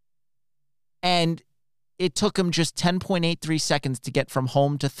 And it took him just 10.83 seconds to get from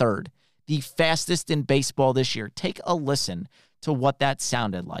home to third, the fastest in baseball this year. Take a listen to what that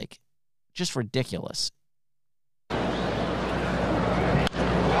sounded like. Just ridiculous. De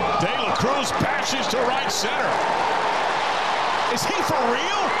La Cruz passes to right center. Is he for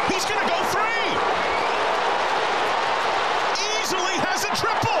real? He's going to go 3. Easily has a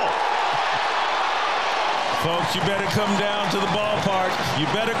triple. Folks, you better come down to the ballpark. You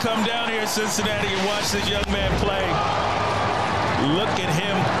better come down here, Cincinnati, and watch this young man play. Look at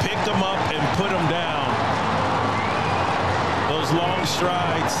him pick him up and put him down. Those long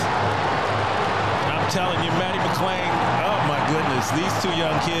strides. I'm telling you, Matty McClain, oh my goodness, these 2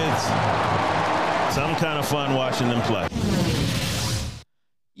 young kids, some kind of fun watching them play.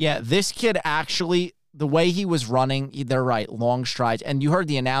 Yeah, this kid actually, the way he was running, they're right, long strides. And you heard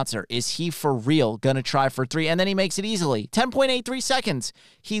the announcer, is he for real going to try for 3? And then he makes it easily. 10.83 seconds.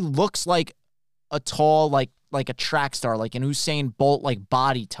 He looks like a tall, like a track star, like an Usain Bolt, like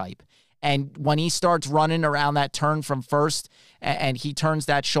body type. And when he starts running around that turn from first and he turns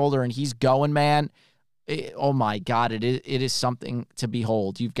that shoulder and he's going, man, oh my God, it is something to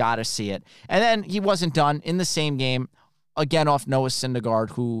behold. You've got to see it. And then he wasn't done in the same game, again off Noah Syndergaard,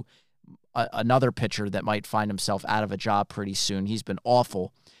 who another pitcher that might find himself out of a job pretty soon. He's been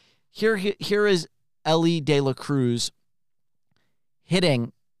awful. Here is Elly De La Cruz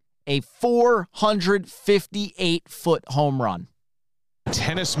hitting a 458-foot home run.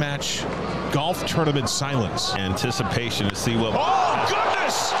 Tennis match, golf tournament silence. Anticipation to see what... Oh,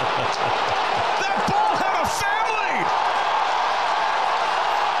 goodness! That ball had a family!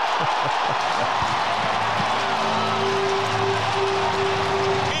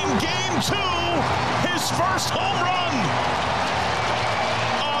 In game 2, his first home run.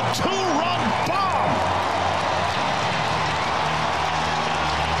 A 2-run bomb.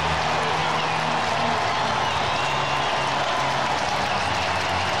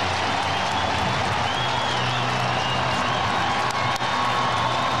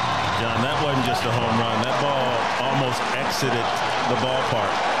 John, that wasn't just a home run. That ball almost visited the ballpark.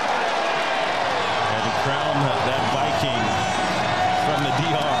 And to crown that Viking from the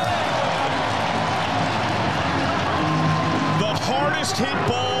DR. The hardest hit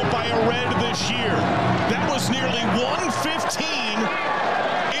ball by a Red this year. That was nearly 115.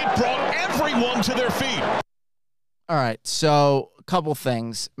 It brought everyone to their feet. All right, so a couple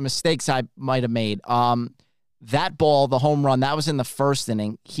things, mistakes I might have made. That ball, the home run, that was in the first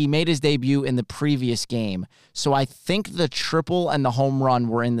inning. He made his debut in the previous game. So I think the triple and the home run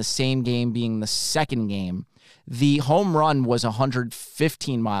were in the same game, being the second game. The home run was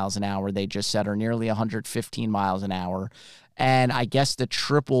 115 miles an hour, they just said, or nearly 115 miles an hour. And I guess the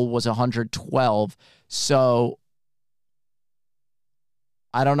triple was 112. So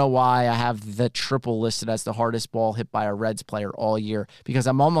I don't know why I have the triple listed as the hardest ball hit by a Reds player all year, because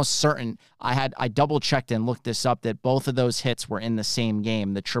I'm almost certain I double-checked and looked this up that both of those hits were in the same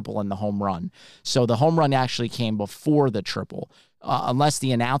game, the triple and the home run. So the home run actually came before the triple, unless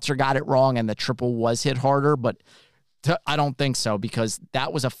the announcer got it wrong and the triple was hit harder, but I don't think so, because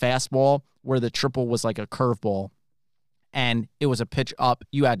that was a fastball where the triple was like a curveball, and it was a pitch up.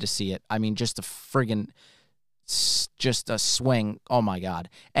 You had to see it. I mean, just a swing. Oh my God.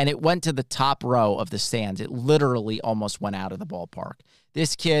 And it went to the top row of the stands. It literally almost went out of the ballpark.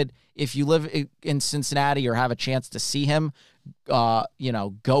 This kid, if you live in Cincinnati or have a chance to see him, go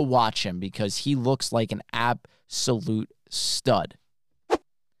watch him, because he looks like an absolute stud.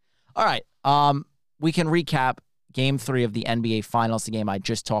 All right. We can recap Game 3 of the NBA Finals, the game I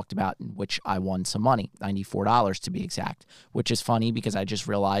just talked about, in which I won some money, $94 to be exact, which is funny because I just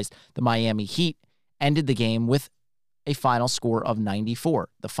realized the Miami Heat ended the game with a final score of 94.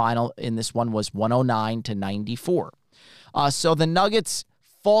 The final in this one was 109-94. So the Nuggets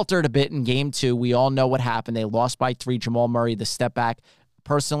faltered a bit in Game 2. We all know what happened. They lost by 3. Jamal Murray, the step back.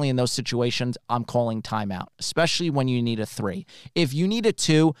 Personally, in those situations, I'm calling timeout, especially when you need a 3. If you need a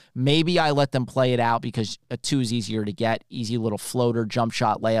 2, maybe I let them play it out, because a 2 is easier to get, easy little floater, jump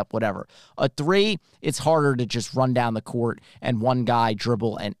shot, layup, whatever. A 3, it's harder to just run down the court and one guy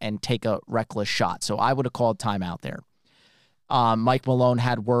dribble and take a reckless shot. So I would have called timeout there. Mike Malone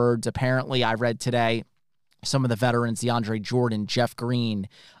had words. Apparently, I read today, some of the veterans, DeAndre Jordan, Jeff Green,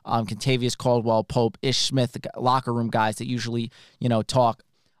 Contavious Caldwell Pope, Ish Smith, the locker room guys that usually, talk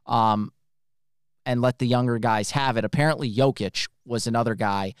and let the younger guys have it. Apparently, Jokic was another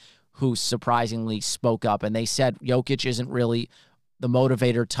guy who surprisingly spoke up, and they said Jokic isn't really the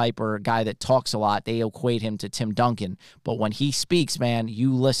motivator type or a guy that talks a lot. They equate him to Tim Duncan, but when he speaks, man,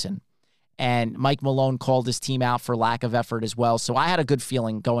 you listen. And Mike Malone called his team out for lack of effort as well. So I had a good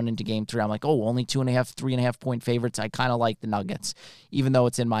feeling going into Game 3. I'm like, only 2.5, 3.5 point favorites. I kind of like the Nuggets, even though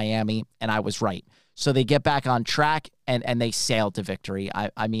it's in Miami, and I was right. So they get back on track, and they sailed to victory.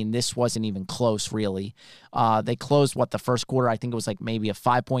 I mean, this wasn't even close, really. They closed, the first quarter, I think it was like maybe a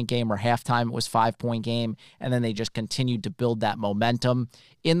 5-point game, or halftime it was 5-point game, and then they just continued to build that momentum.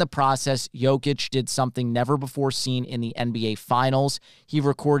 In the process, Jokic did something never before seen in the NBA Finals. He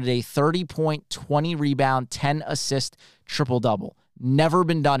recorded a 30-point, 20-rebound, 10-assist triple-double. Never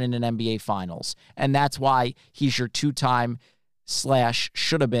been done in an NBA Finals, and that's why he's your 2-time /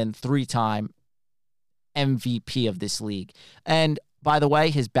 should have been 3-time MVP of this league. And by the way,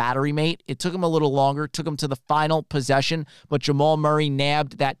 his battery mate, it took him a little longer, took him to the final possession, but Jamal Murray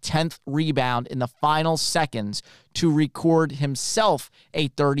nabbed that 10th rebound in the final seconds to record himself a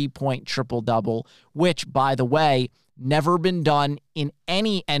 30-point triple-double, which, by the way, never been done in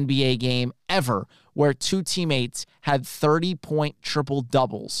any NBA game ever, where two teammates had 30-point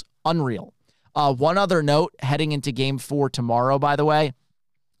triple-doubles. Unreal. One other note, heading into Game 4 tomorrow, by the way,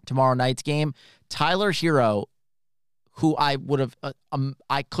 tomorrow night's game, Tyler Hero, who I would have,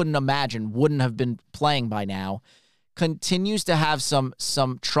 I couldn't imagine wouldn't have been playing by now, continues to have some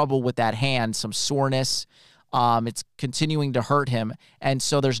trouble with that hand, some soreness. It's continuing to hurt him, and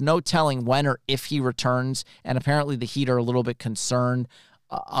so there's no telling when or if he returns, and apparently the Heat are a little bit concerned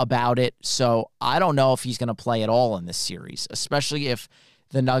about it, so I don't know if he's going to play at all in this series, especially if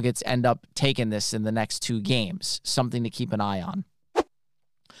the Nuggets end up taking this in the next 2 games. Something to keep an eye on.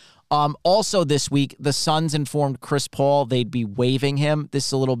 Also this week, the Suns informed Chris Paul they'd be waiving him. This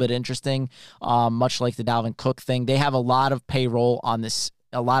is a little bit interesting, much like the Dalvin Cook thing. They have a lot of payroll on this,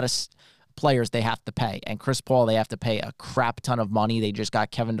 a lot of players they have to pay. And Chris Paul, they have to pay a crap ton of money. They just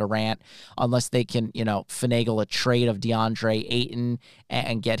got Kevin Durant. Unless they can, finagle a trade of DeAndre Ayton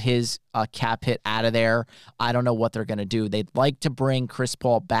and get his cap hit out of there, I don't know what they're going to do. They'd like to bring Chris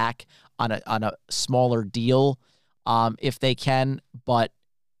Paul back on a smaller deal if they can, but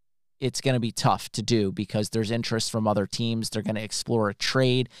it's going to be tough to do because there's interest from other teams. They're going to explore a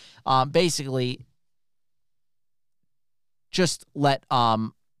trade. Basically, just let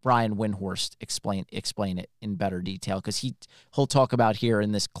Brian Windhorst explain it in better detail, because he'll talk about here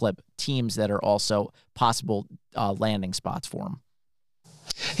in this clip teams that are also possible landing spots for him.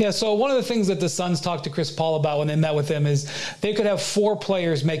 Yeah, so one of the things that the Suns talked to Chris Paul about when they met with him is they could have 4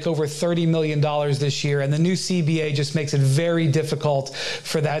 players make over $30 million this year, and the new CBA just makes it very difficult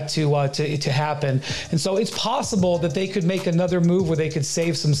for that to happen. And so it's possible that they could make another move where they could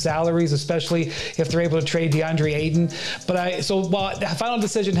save some salaries, especially if they're able to trade DeAndre Ayton. But while the final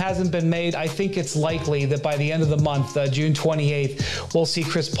decision hasn't been made, I think it's likely that by the end of the month, June 28th, we'll see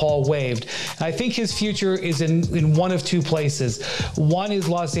Chris Paul waived. And I think his future is in one of 2 places. One is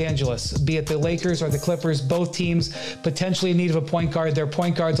Los Angeles, be it the Lakers or the Clippers. Both teams potentially in need of a point guard. Their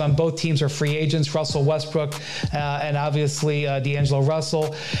point guards on both teams are free agents, Russell Westbrook and obviously D'Angelo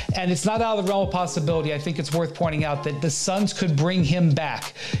Russell. And it's not out of the realm of possibility. I think it's worth pointing out that the Suns could bring him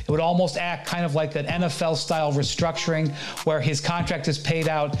back. It would almost act kind of like an NFL-style restructuring where his contract is paid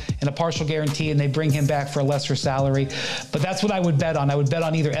out in a partial guarantee and they bring him back for a lesser salary. But that's what I would bet on. I would bet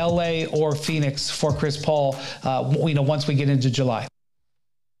on either LA or Phoenix for Chris Paul, once we get into July.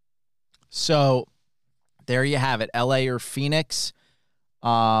 So there you have it, LA or Phoenix.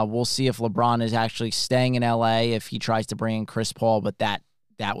 We'll see if LeBron is actually staying in LA if he tries to bring in Chris Paul, but that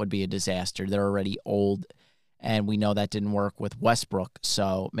would be a disaster. They're already old, and we know that didn't work with Westbrook.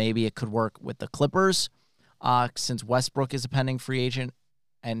 So maybe it could work with the Clippers since Westbrook is a pending free agent,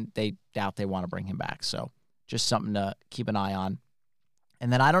 and they doubt they want to bring him back. So just something to keep an eye on.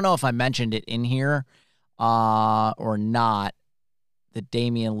 And then I don't know if I mentioned it in here or not, the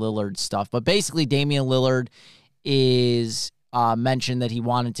Damian Lillard stuff. But basically, Damian Lillard is mentioned that he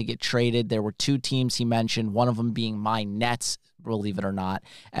wanted to get traded. There were 2 teams he mentioned, one of them being my Nets, believe it or not,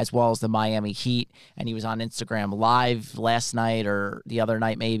 as well as the Miami Heat. And he was on Instagram Live last night or the other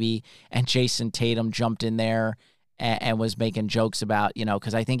night maybe, and Jason Tatum jumped in there and was making jokes about,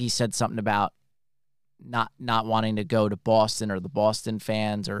 because I think he said something about not wanting to go to Boston or the Boston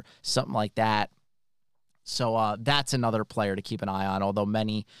fans or something like that. So that's another player to keep an eye on, although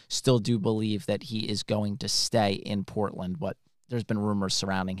many still do believe that he is going to stay in Portland, but there's been rumors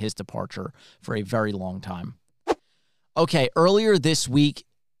surrounding his departure for a very long time. Okay, earlier this week,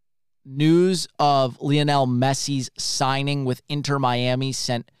 news of Lionel Messi's signing with Inter Miami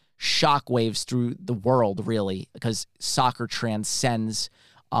sent shockwaves through the world, really, because soccer transcends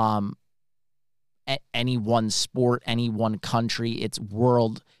any one sport, any one country. It's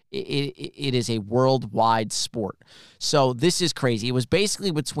world. It is a worldwide sport. So this is crazy. It was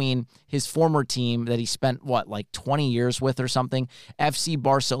basically between his former team that he spent, 20 years with or something, FC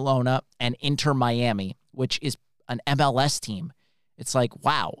Barcelona, and Inter Miami, which is an MLS team. It's like,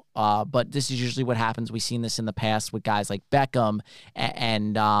 wow. But this is usually what happens. We've seen this in the past with guys like Beckham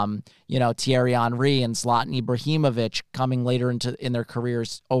and Thierry Henry and Zlatan Ibrahimovic coming later in their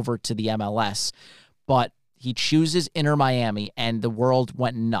careers over to the MLS. But he chooses Inter Miami, and the world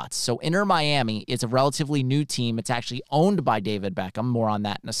went nuts. So Inter Miami is a relatively new team. It's actually owned by David Beckham. More on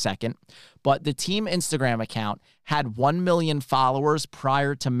that in a second. But the team Instagram account had 1 million followers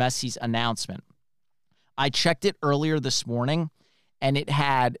prior to Messi's announcement. I checked it earlier this morning, and it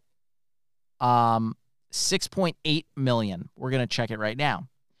had 6.8 million. We're going to check it right now.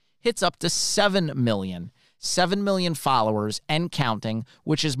 Hits up to 7 million. 7 million followers and counting,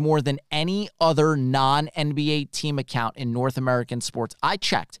 which is more than any other non-NBA team account in North American sports. I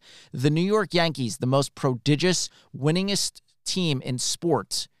checked. The New York Yankees, the most prodigious, winningest team in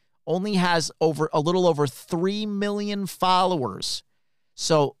sports, only has a little over 3 million followers.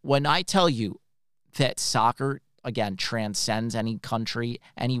 So when I tell you that soccer, again, transcends any country,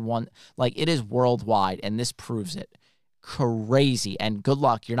 anyone, it is worldwide, and this proves it. Crazy. And good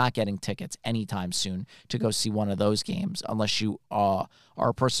luck. You're not getting tickets anytime soon to go see one of those games unless you are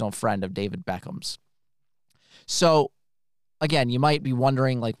a personal friend of David Beckham's. So, again, you might be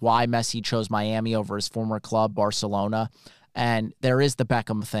wondering why Messi chose Miami over his former club, Barcelona. And there is the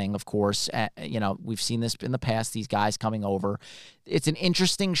Beckham thing, of course. We've seen this in the past, these guys coming over. It's an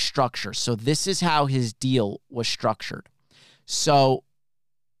interesting structure. So this is how his deal was structured. So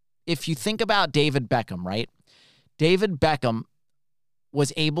if you think about David Beckham, right? David Beckham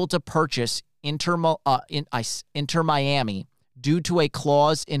was able to purchase Inter Miami due to a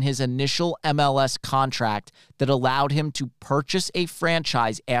clause in his initial MLS contract that allowed him to purchase a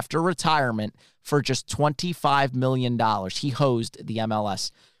franchise after retirement for just $25 million. He hosed the MLS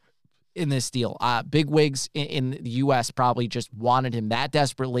in this deal. Big wigs in the U.S. probably just wanted him that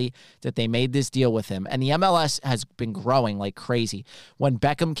desperately that they made this deal with him. And the MLS has been growing like crazy. When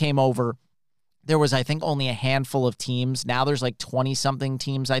Beckham came over, there was, I think, only a handful of teams. Now there's 20-something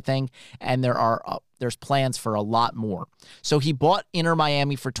teams, I think, and there are there's plans for a lot more. So he bought Inter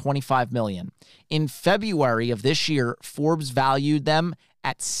Miami for $25 million. In February of this year, Forbes valued them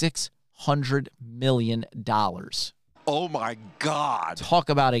at $600 million. Oh my God. Talk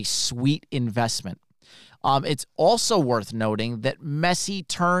about a sweet investment. It's also worth noting that Messi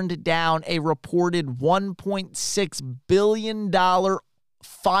turned down a reported $1.6 billion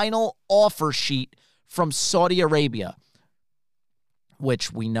final offer sheet from Saudi Arabia,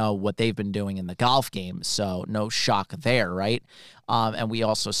 which we know what they've been doing in the golf game, so no shock there, right? And we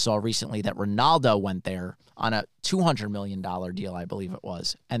also saw recently that Ronaldo went there on a $200 million deal, I believe it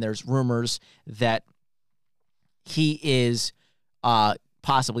was. And there's rumors that he is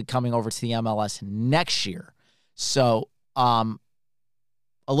possibly coming over to the MLS next year. So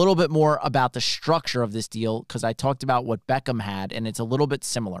a little bit more about the structure of this deal, because I talked about what Beckham had, and it's a little bit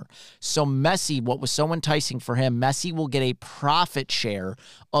similar. So Messi, what was so enticing for him, Messi will get a profit share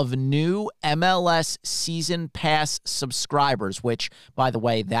of new MLS season pass subscribers, which, by the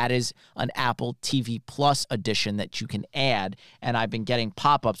way, that is an Apple TV Plus edition that you can add, and I've been getting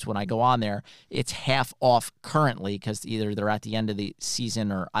pop-ups when I go on there. It's half off currently, because either they're at the end of the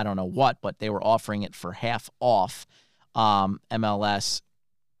season or I don't know what, but they were offering it for half off MLS.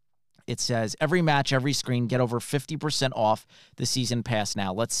 It says, every match, every screen, get over 50% off the season pass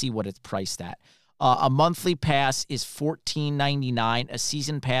now. Let's see what it's priced at. A monthly pass is $14.99. A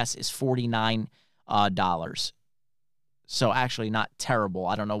season pass is $49. So actually not terrible.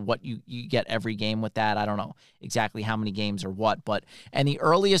 I don't know what you get every game with that. I don't know exactly how many games or what. And the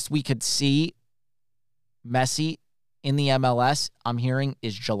earliest we could see Messi in the MLS, I'm hearing,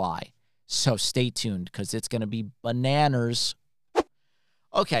 is July. So stay tuned, because it's going to be bananas.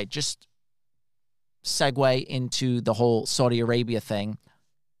 Okay, just segue into the whole Saudi Arabia thing.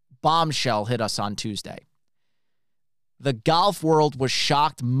 Bombshell hit us on Tuesday. The golf world was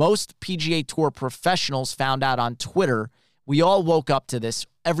shocked. Most PGA Tour professionals found out on Twitter. We all woke up to this.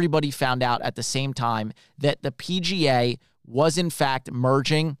 Everybody found out at the same time that the PGA was, in fact,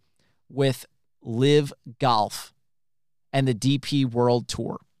 merging with Live Golf and the DP World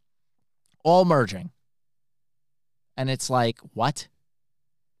Tour. All merging. And it's like, what?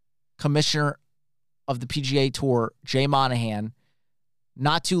 Commissioner of the PGA Tour, Jay Monahan,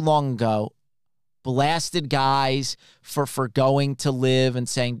 not too long ago, blasted guys for going to Live and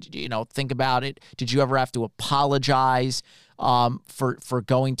saying, think about it. Did you ever have to apologize for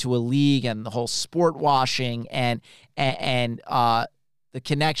going to a league, and the whole sport washing and the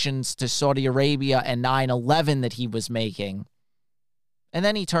connections to Saudi Arabia and 9/11 that he was making? And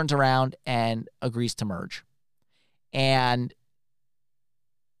then he turns around and agrees to merge. And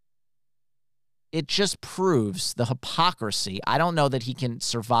it just proves the hypocrisy. I don't know that he can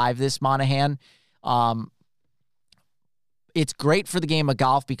survive this, Monahan. It's great for the game of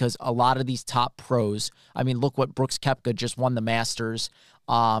golf, because a lot of these top pros, I mean, look what Brooks Koepka just won the Masters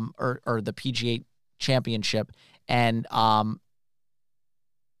or the PGA Championship, and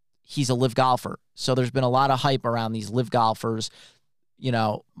he's a Live golfer. So there's been a lot of hype around these Live golfers.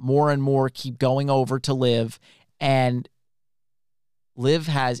 More and more keep going over to Live, and Live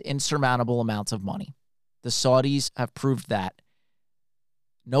has insurmountable amounts of money. The Saudis have proved that.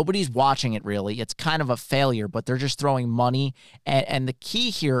 Nobody's watching it, really. It's kind of a failure, but they're just throwing money. And the key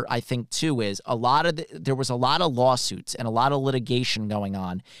here, I think, too, is there was a lot of lawsuits and a lot of litigation going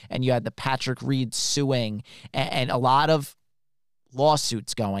on. And you had the Patrick Reed suing and a lot of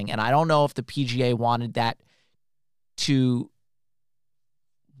lawsuits going. And I don't know if the PGA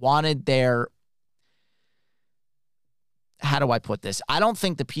wanted their, how do I put this? I don't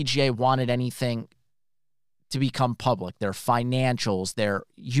think the PGA wanted anything to become public. Their financials,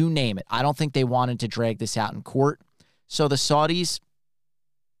 you name it. I don't think they wanted to drag this out in court. So the Saudis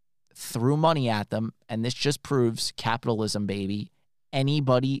threw money at them, and this just proves capitalism, baby.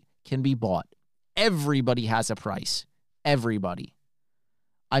 Anybody can be bought. Everybody has a price. Everybody.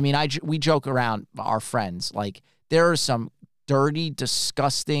 I mean, we joke around, our friends, like, there are some dirty,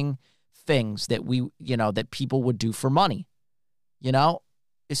 disgusting things that that people would do for money.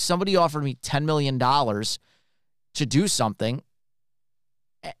 If somebody offered me $10 million to do something,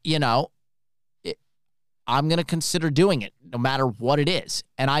 I'm going to consider doing it no matter what it is.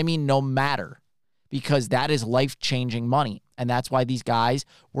 And I mean no matter, because that is life-changing money. And that's why these guys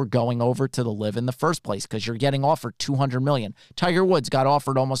were going over to the Live in the first place, because you're getting offered $200 million. Tiger Woods got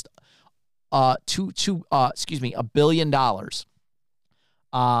offered almost $1 billion.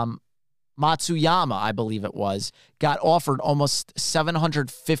 Matsuyama, I believe it was, got offered almost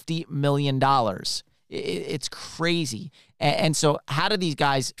 $750 million. It's crazy. And so how do these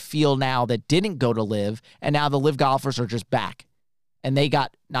guys feel now that didn't go to Live, and now the Live golfers are just back? And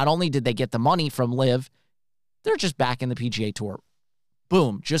not only did they get the money from Liv, they're just back in the PGA Tour.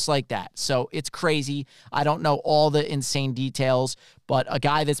 Boom, just like that. So it's crazy. I don't know all the insane details, but a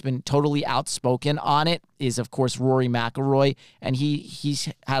guy that's been totally outspoken on it is, of course, Rory McIlroy, and he's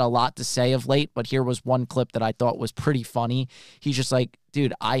had a lot to say of late, but here was one clip that I thought was pretty funny. He's just like,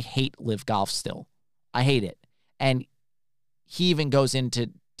 dude, I hate Liv Golf still. I hate it. And he even goes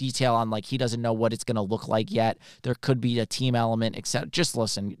into detail on, like, he doesn't know what it's going to look like yet. There could be a team element, etc. Just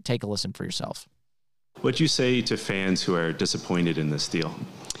listen. Take a listen for yourself. What'd you say to fans who are disappointed in this deal?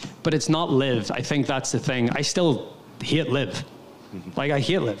 But it's not Liv. I think that's the thing. I still hate Liv. Like, I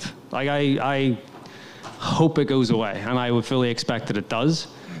hate Liv. Like, I hope it goes away, and I would fully expect that it does.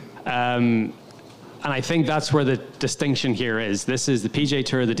 And I think that's where the distinction here is. This is the PGA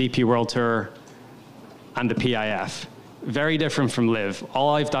Tour, the DP World Tour, and the PIF. Very different from Liv.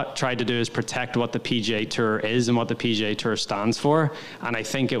 All I've tried to do is protect what the PGA Tour is and what the PGA Tour stands for, and I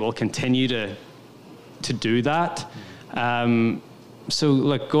think it will continue to do that. So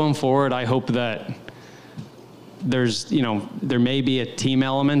look, going forward, I hope that there may be a team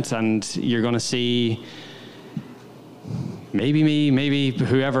element, and you're going to see maybe me, maybe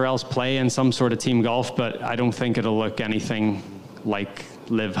whoever else play in some sort of team golf, but I don't think it'll look anything like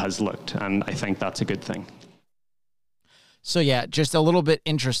Liv has looked, and I think that's a good thing. So yeah, just a little bit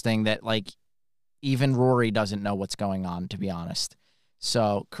interesting that, like, even Rory doesn't know what's going on, to be honest.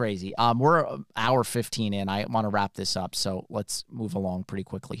 So crazy. We're an hour 15 in. I want to wrap this up, so let's move along pretty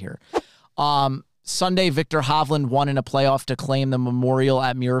quickly here. Sunday, Viktor Hovland won in a playoff to claim the Memorial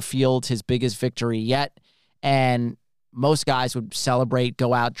at Muirfield, his biggest victory yet. And most guys would celebrate,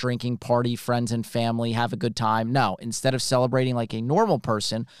 go out drinking, party, friends and family, have a good time. No, instead of celebrating like a normal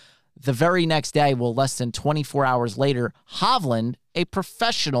person, the very next day, well, less than 24 hours later, Hovland, a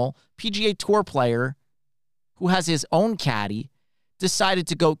professional PGA Tour player who has his own caddy, decided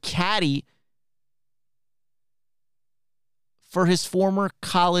to go caddy for his former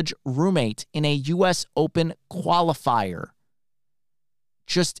college roommate in a U.S. Open qualifier.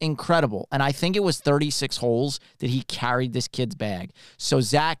 Just incredible. And I think it was 36 holes that he carried this kid's bag. So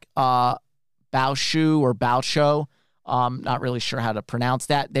Zach Baucho, not really sure how to pronounce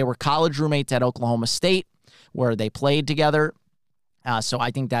that. They were college roommates at Oklahoma State, where they played together. So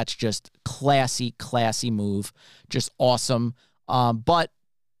I think that's just classy move. Just awesome. But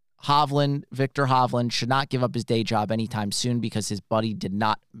Viktor Hovland should not give up his day job anytime soon because his buddy did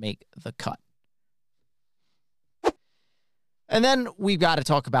not make the cut. And then we've got to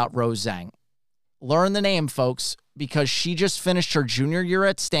talk about Rose Zhang. Learn the name, folks, because she just finished her junior year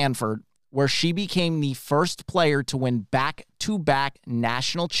at Stanford, where she became the first player to win back-to-back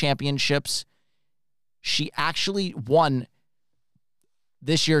national championships. She actually won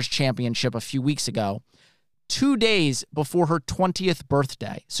this year's championship a few weeks ago, 2 days before her 20th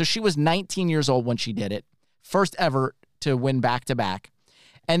birthday. So she was 19 years old when she did it. First ever to win back-to-back.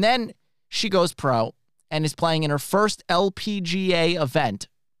 And then she goes pro and is playing in her first LPGA event,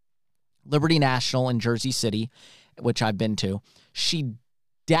 Liberty National in Jersey City, which I've been to. She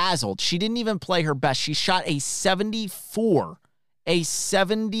dazzled. She didn't even play her best. She shot a 74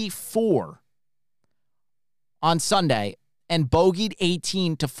 on Sunday and bogeyed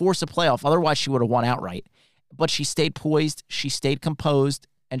 18 to force a playoff. Otherwise, she would have won outright. But she stayed poised, she stayed composed,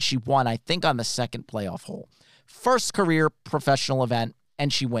 and she won, I think, on the second playoff hole. First career professional event,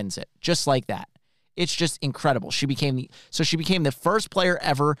 and she wins it, just like that. It's just incredible. She became the first player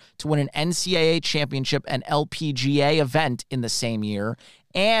ever to win an NCAA championship and LPGA event in the same year,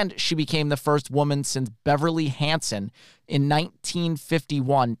 and she became the first woman since Beverly Hansen in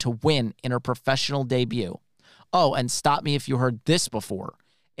 1951 to win in her professional debut. Oh, and stop me if you heard this before.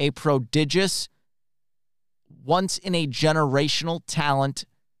 A prodigious, once-in-a-generational talent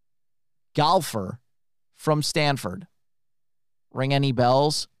golfer from Stanford. Ring any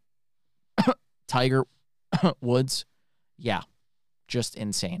bells? Tiger Woods. Yeah, just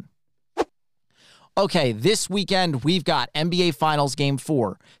insane. Okay, this weekend we've got NBA Finals Game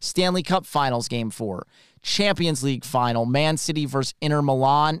 4, Stanley Cup Finals Game 4, Champions League Final, Man City versus Inter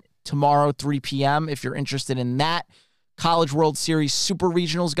Milan tomorrow, 3 p.m. if you're interested in that. College World Series Super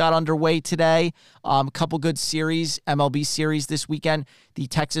Regionals got underway today. A couple good series, MLB series this weekend. The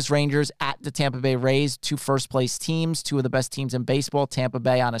Texas Rangers at the Tampa Bay Rays, 2 first-place teams, 2 of the best teams in baseball. Tampa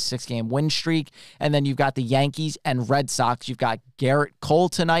Bay on a 6-game win streak. And then you've got the Yankees and Red Sox. You've got Garrett Cole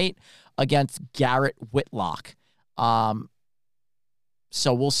tonight against Garrett Whitlock. So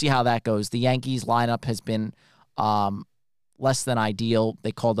we'll see how that goes. The Yankees lineup has been less than ideal.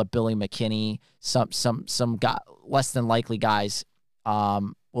 They called up Billy McKinney, some less than likely guys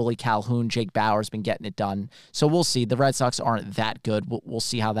Willie Calhoun, Jake Bauer's been getting it done. So we'll see. The Red Sox aren't that good. We'll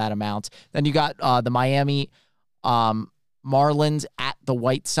see how that amounts. Then you got the Miami Marlins at the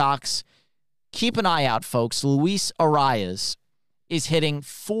White Sox. Keep an eye out, folks. Luis Arias is hitting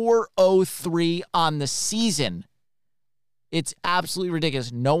 .403 on the season. It's absolutely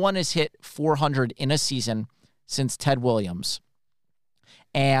ridiculous. No one has hit 400 in a season since Ted Williams.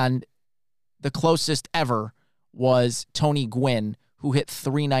 And the closest ever was Tony Gwynn, who hit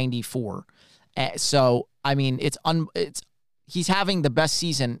 394. So, I mean, he's having the best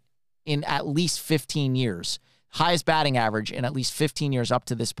season in at least 15 years. Highest batting average in at least 15 years up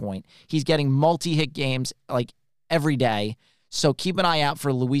to this point. He's getting multi-hit games like every day. So keep an eye out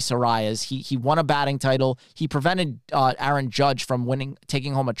for Luis Arias. He won a batting title. He prevented Aaron Judge from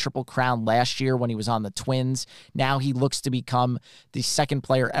taking home a Triple Crown last year when he was on the Twins. Now he looks to become the second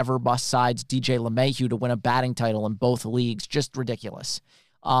player ever besides DJ LeMahieu to win a batting title in both leagues. Just ridiculous.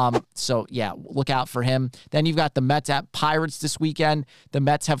 So yeah, look out for him. Then you've got the Mets at Pirates this weekend. The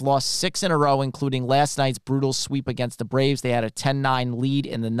Mets have lost 6 in a row, including last night's brutal sweep against the Braves. They had a 10-9 lead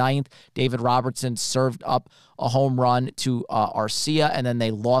in the 9th. David Robertson served up a home run to Arcia, and then they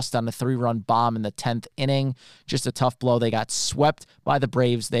lost on a 3-run bomb in the 10th inning. Just a tough blow. They got swept by the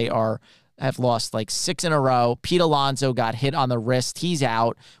Braves. They have lost like 6 in a row. Pete Alonso got hit on the wrist. He's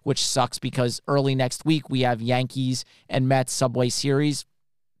out, which sucks because early next week we have Yankees and Mets Subway Series.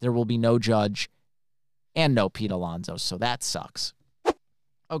 There will be no Judge and no Pete Alonso, so that sucks.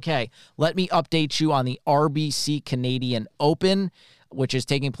 Okay, let me update you on the RBC Canadian Open, which is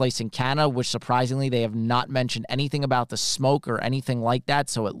taking place in Canada, which surprisingly they have not mentioned anything about the smoke or anything like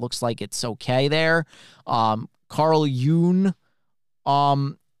that, so it looks like it's okay there. Carl Yoon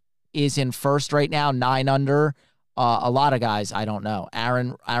is in first right now, 9 under. A lot of guys, I don't know.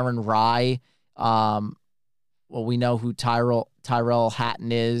 Aaron Rye, well, we know who Tyrell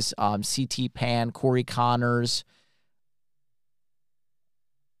Hatton is, C.T. Pan, Corey Connors.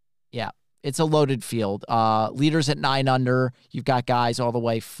 Yeah, it's a loaded field. Leaders at 9 under. You've got guys all the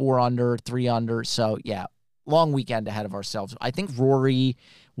way 4 under, 3 under. So, yeah, long weekend ahead of ourselves. I think Rory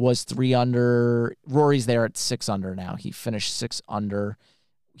was 3 under. Rory's there at 6 under now. He finished 6 under.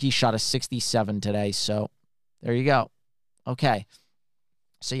 He shot a 67 today. So, there you go. Okay.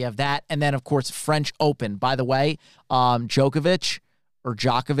 So you have that. And then, of course, French Open. By the way, Djokovic,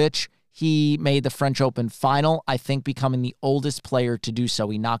 he made the French Open final, I think becoming the oldest player to do so.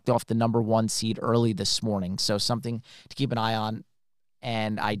 He knocked off the number 1 seed early this morning. So something to keep an eye on.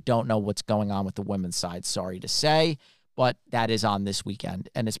 And I don't know what's going on with the women's side, sorry to say. But that is on this weekend.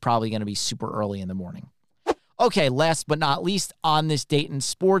 And it's probably going to be super early in the morning. Okay, last but not least, on this date in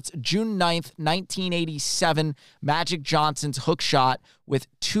sports, June 9th, 1987, Magic Johnson's hook shot with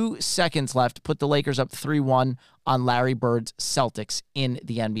 2 seconds left put the Lakers up 3-1 on Larry Bird's Celtics in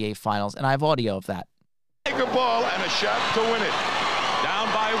the NBA Finals. And I have audio of that. Laker ball and a shot to win it. Down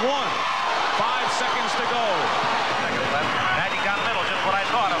by 1. 5 seconds to go. Seconds left. Magic down the middle, just what I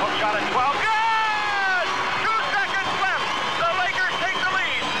thought. A hook shot at 12. Good! 2 seconds left. The Lakers take the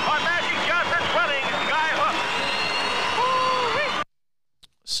lead on Magic Johnson's running sky hook.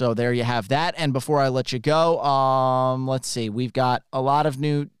 So there you have that. And before I let you go, let's see. We've got a lot of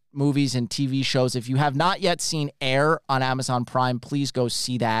new movies and TV shows. If you have not yet seen Air on Amazon Prime, please go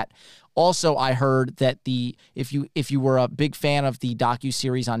see that. Also, I heard that if you were a big fan of the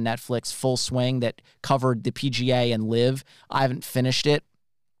docuseries on Netflix, Full Swing, that covered the PGA and LIV, I haven't finished it.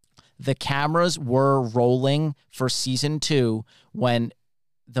 The cameras were rolling for season 2 when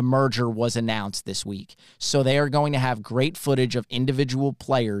the merger was announced this week. So they are going to have great footage of individual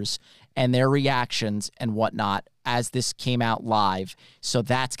players and their reactions and whatnot as this came out live. So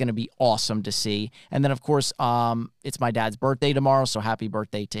that's going to be awesome to see. And then, of course, it's my dad's birthday tomorrow, so happy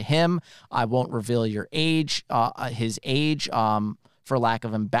birthday to him. I won't reveal his age, for lack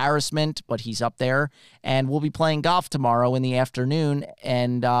of embarrassment, but he's up there. And we'll be playing golf tomorrow in the afternoon,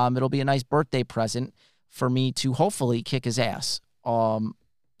 and it'll be a nice birthday present for me to hopefully kick his ass.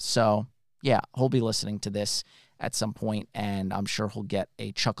 So, yeah, he'll be listening to this at some point, and I'm sure he'll get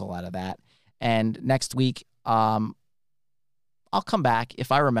a chuckle out of that. And next week, I'll come back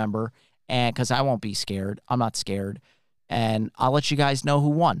if I remember, and because I won't be scared. I'm not scared. And I'll let you guys know who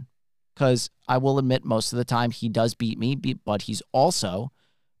won, because I will admit most of the time he does beat me, but he's also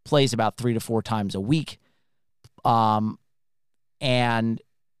plays about 3 to 4 times a week. And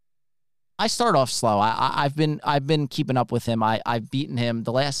I start off slow. I've been keeping up with him. I've beaten him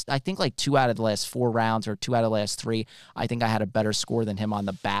I think like 2 out of the last 4 rounds or 2 out of the last 3. I think I had a better score than him on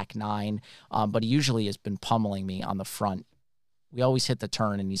the back 9. But he usually has been pummeling me on the front. We always hit the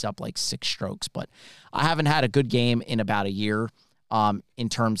turn and he's up like 6 strokes, but I haven't had a good game in about a year. in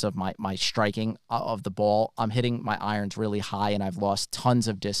terms of my striking of the ball. I'm hitting my irons really high, and I've lost tons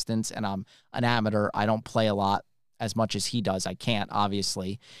of distance, and I'm an amateur. I don't play a lot as much as he does. I can't,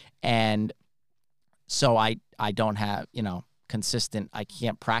 obviously. And so I don't have, consistent, I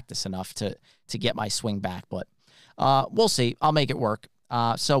can't practice enough to get my swing back, but we'll see. I'll make it work.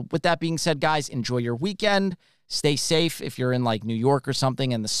 So with that being said, guys, enjoy your weekend. Stay safe. If you're in like New York or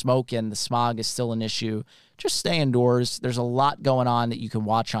something and the smoke and the smog is still an issue, just stay indoors. There's a lot going on that you can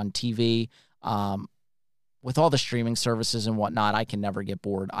watch on TV. With all the streaming services and whatnot, I can never get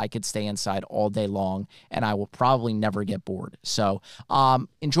bored. I could stay inside all day long, and I will probably never get bored. So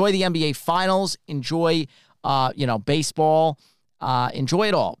enjoy the NBA Finals. Enjoy, baseball. Enjoy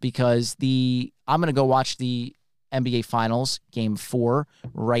it all, because I'm going to go watch the NBA Finals Game 4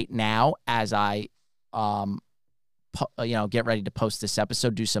 right now as I get ready to post this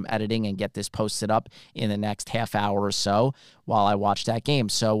episode, do some editing, and get this posted up in the next half hour or so while I watch that game.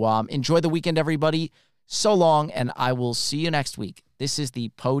 So enjoy the weekend, everybody. So long, and I will see you next week. This is the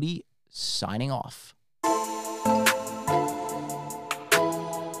Pody signing off.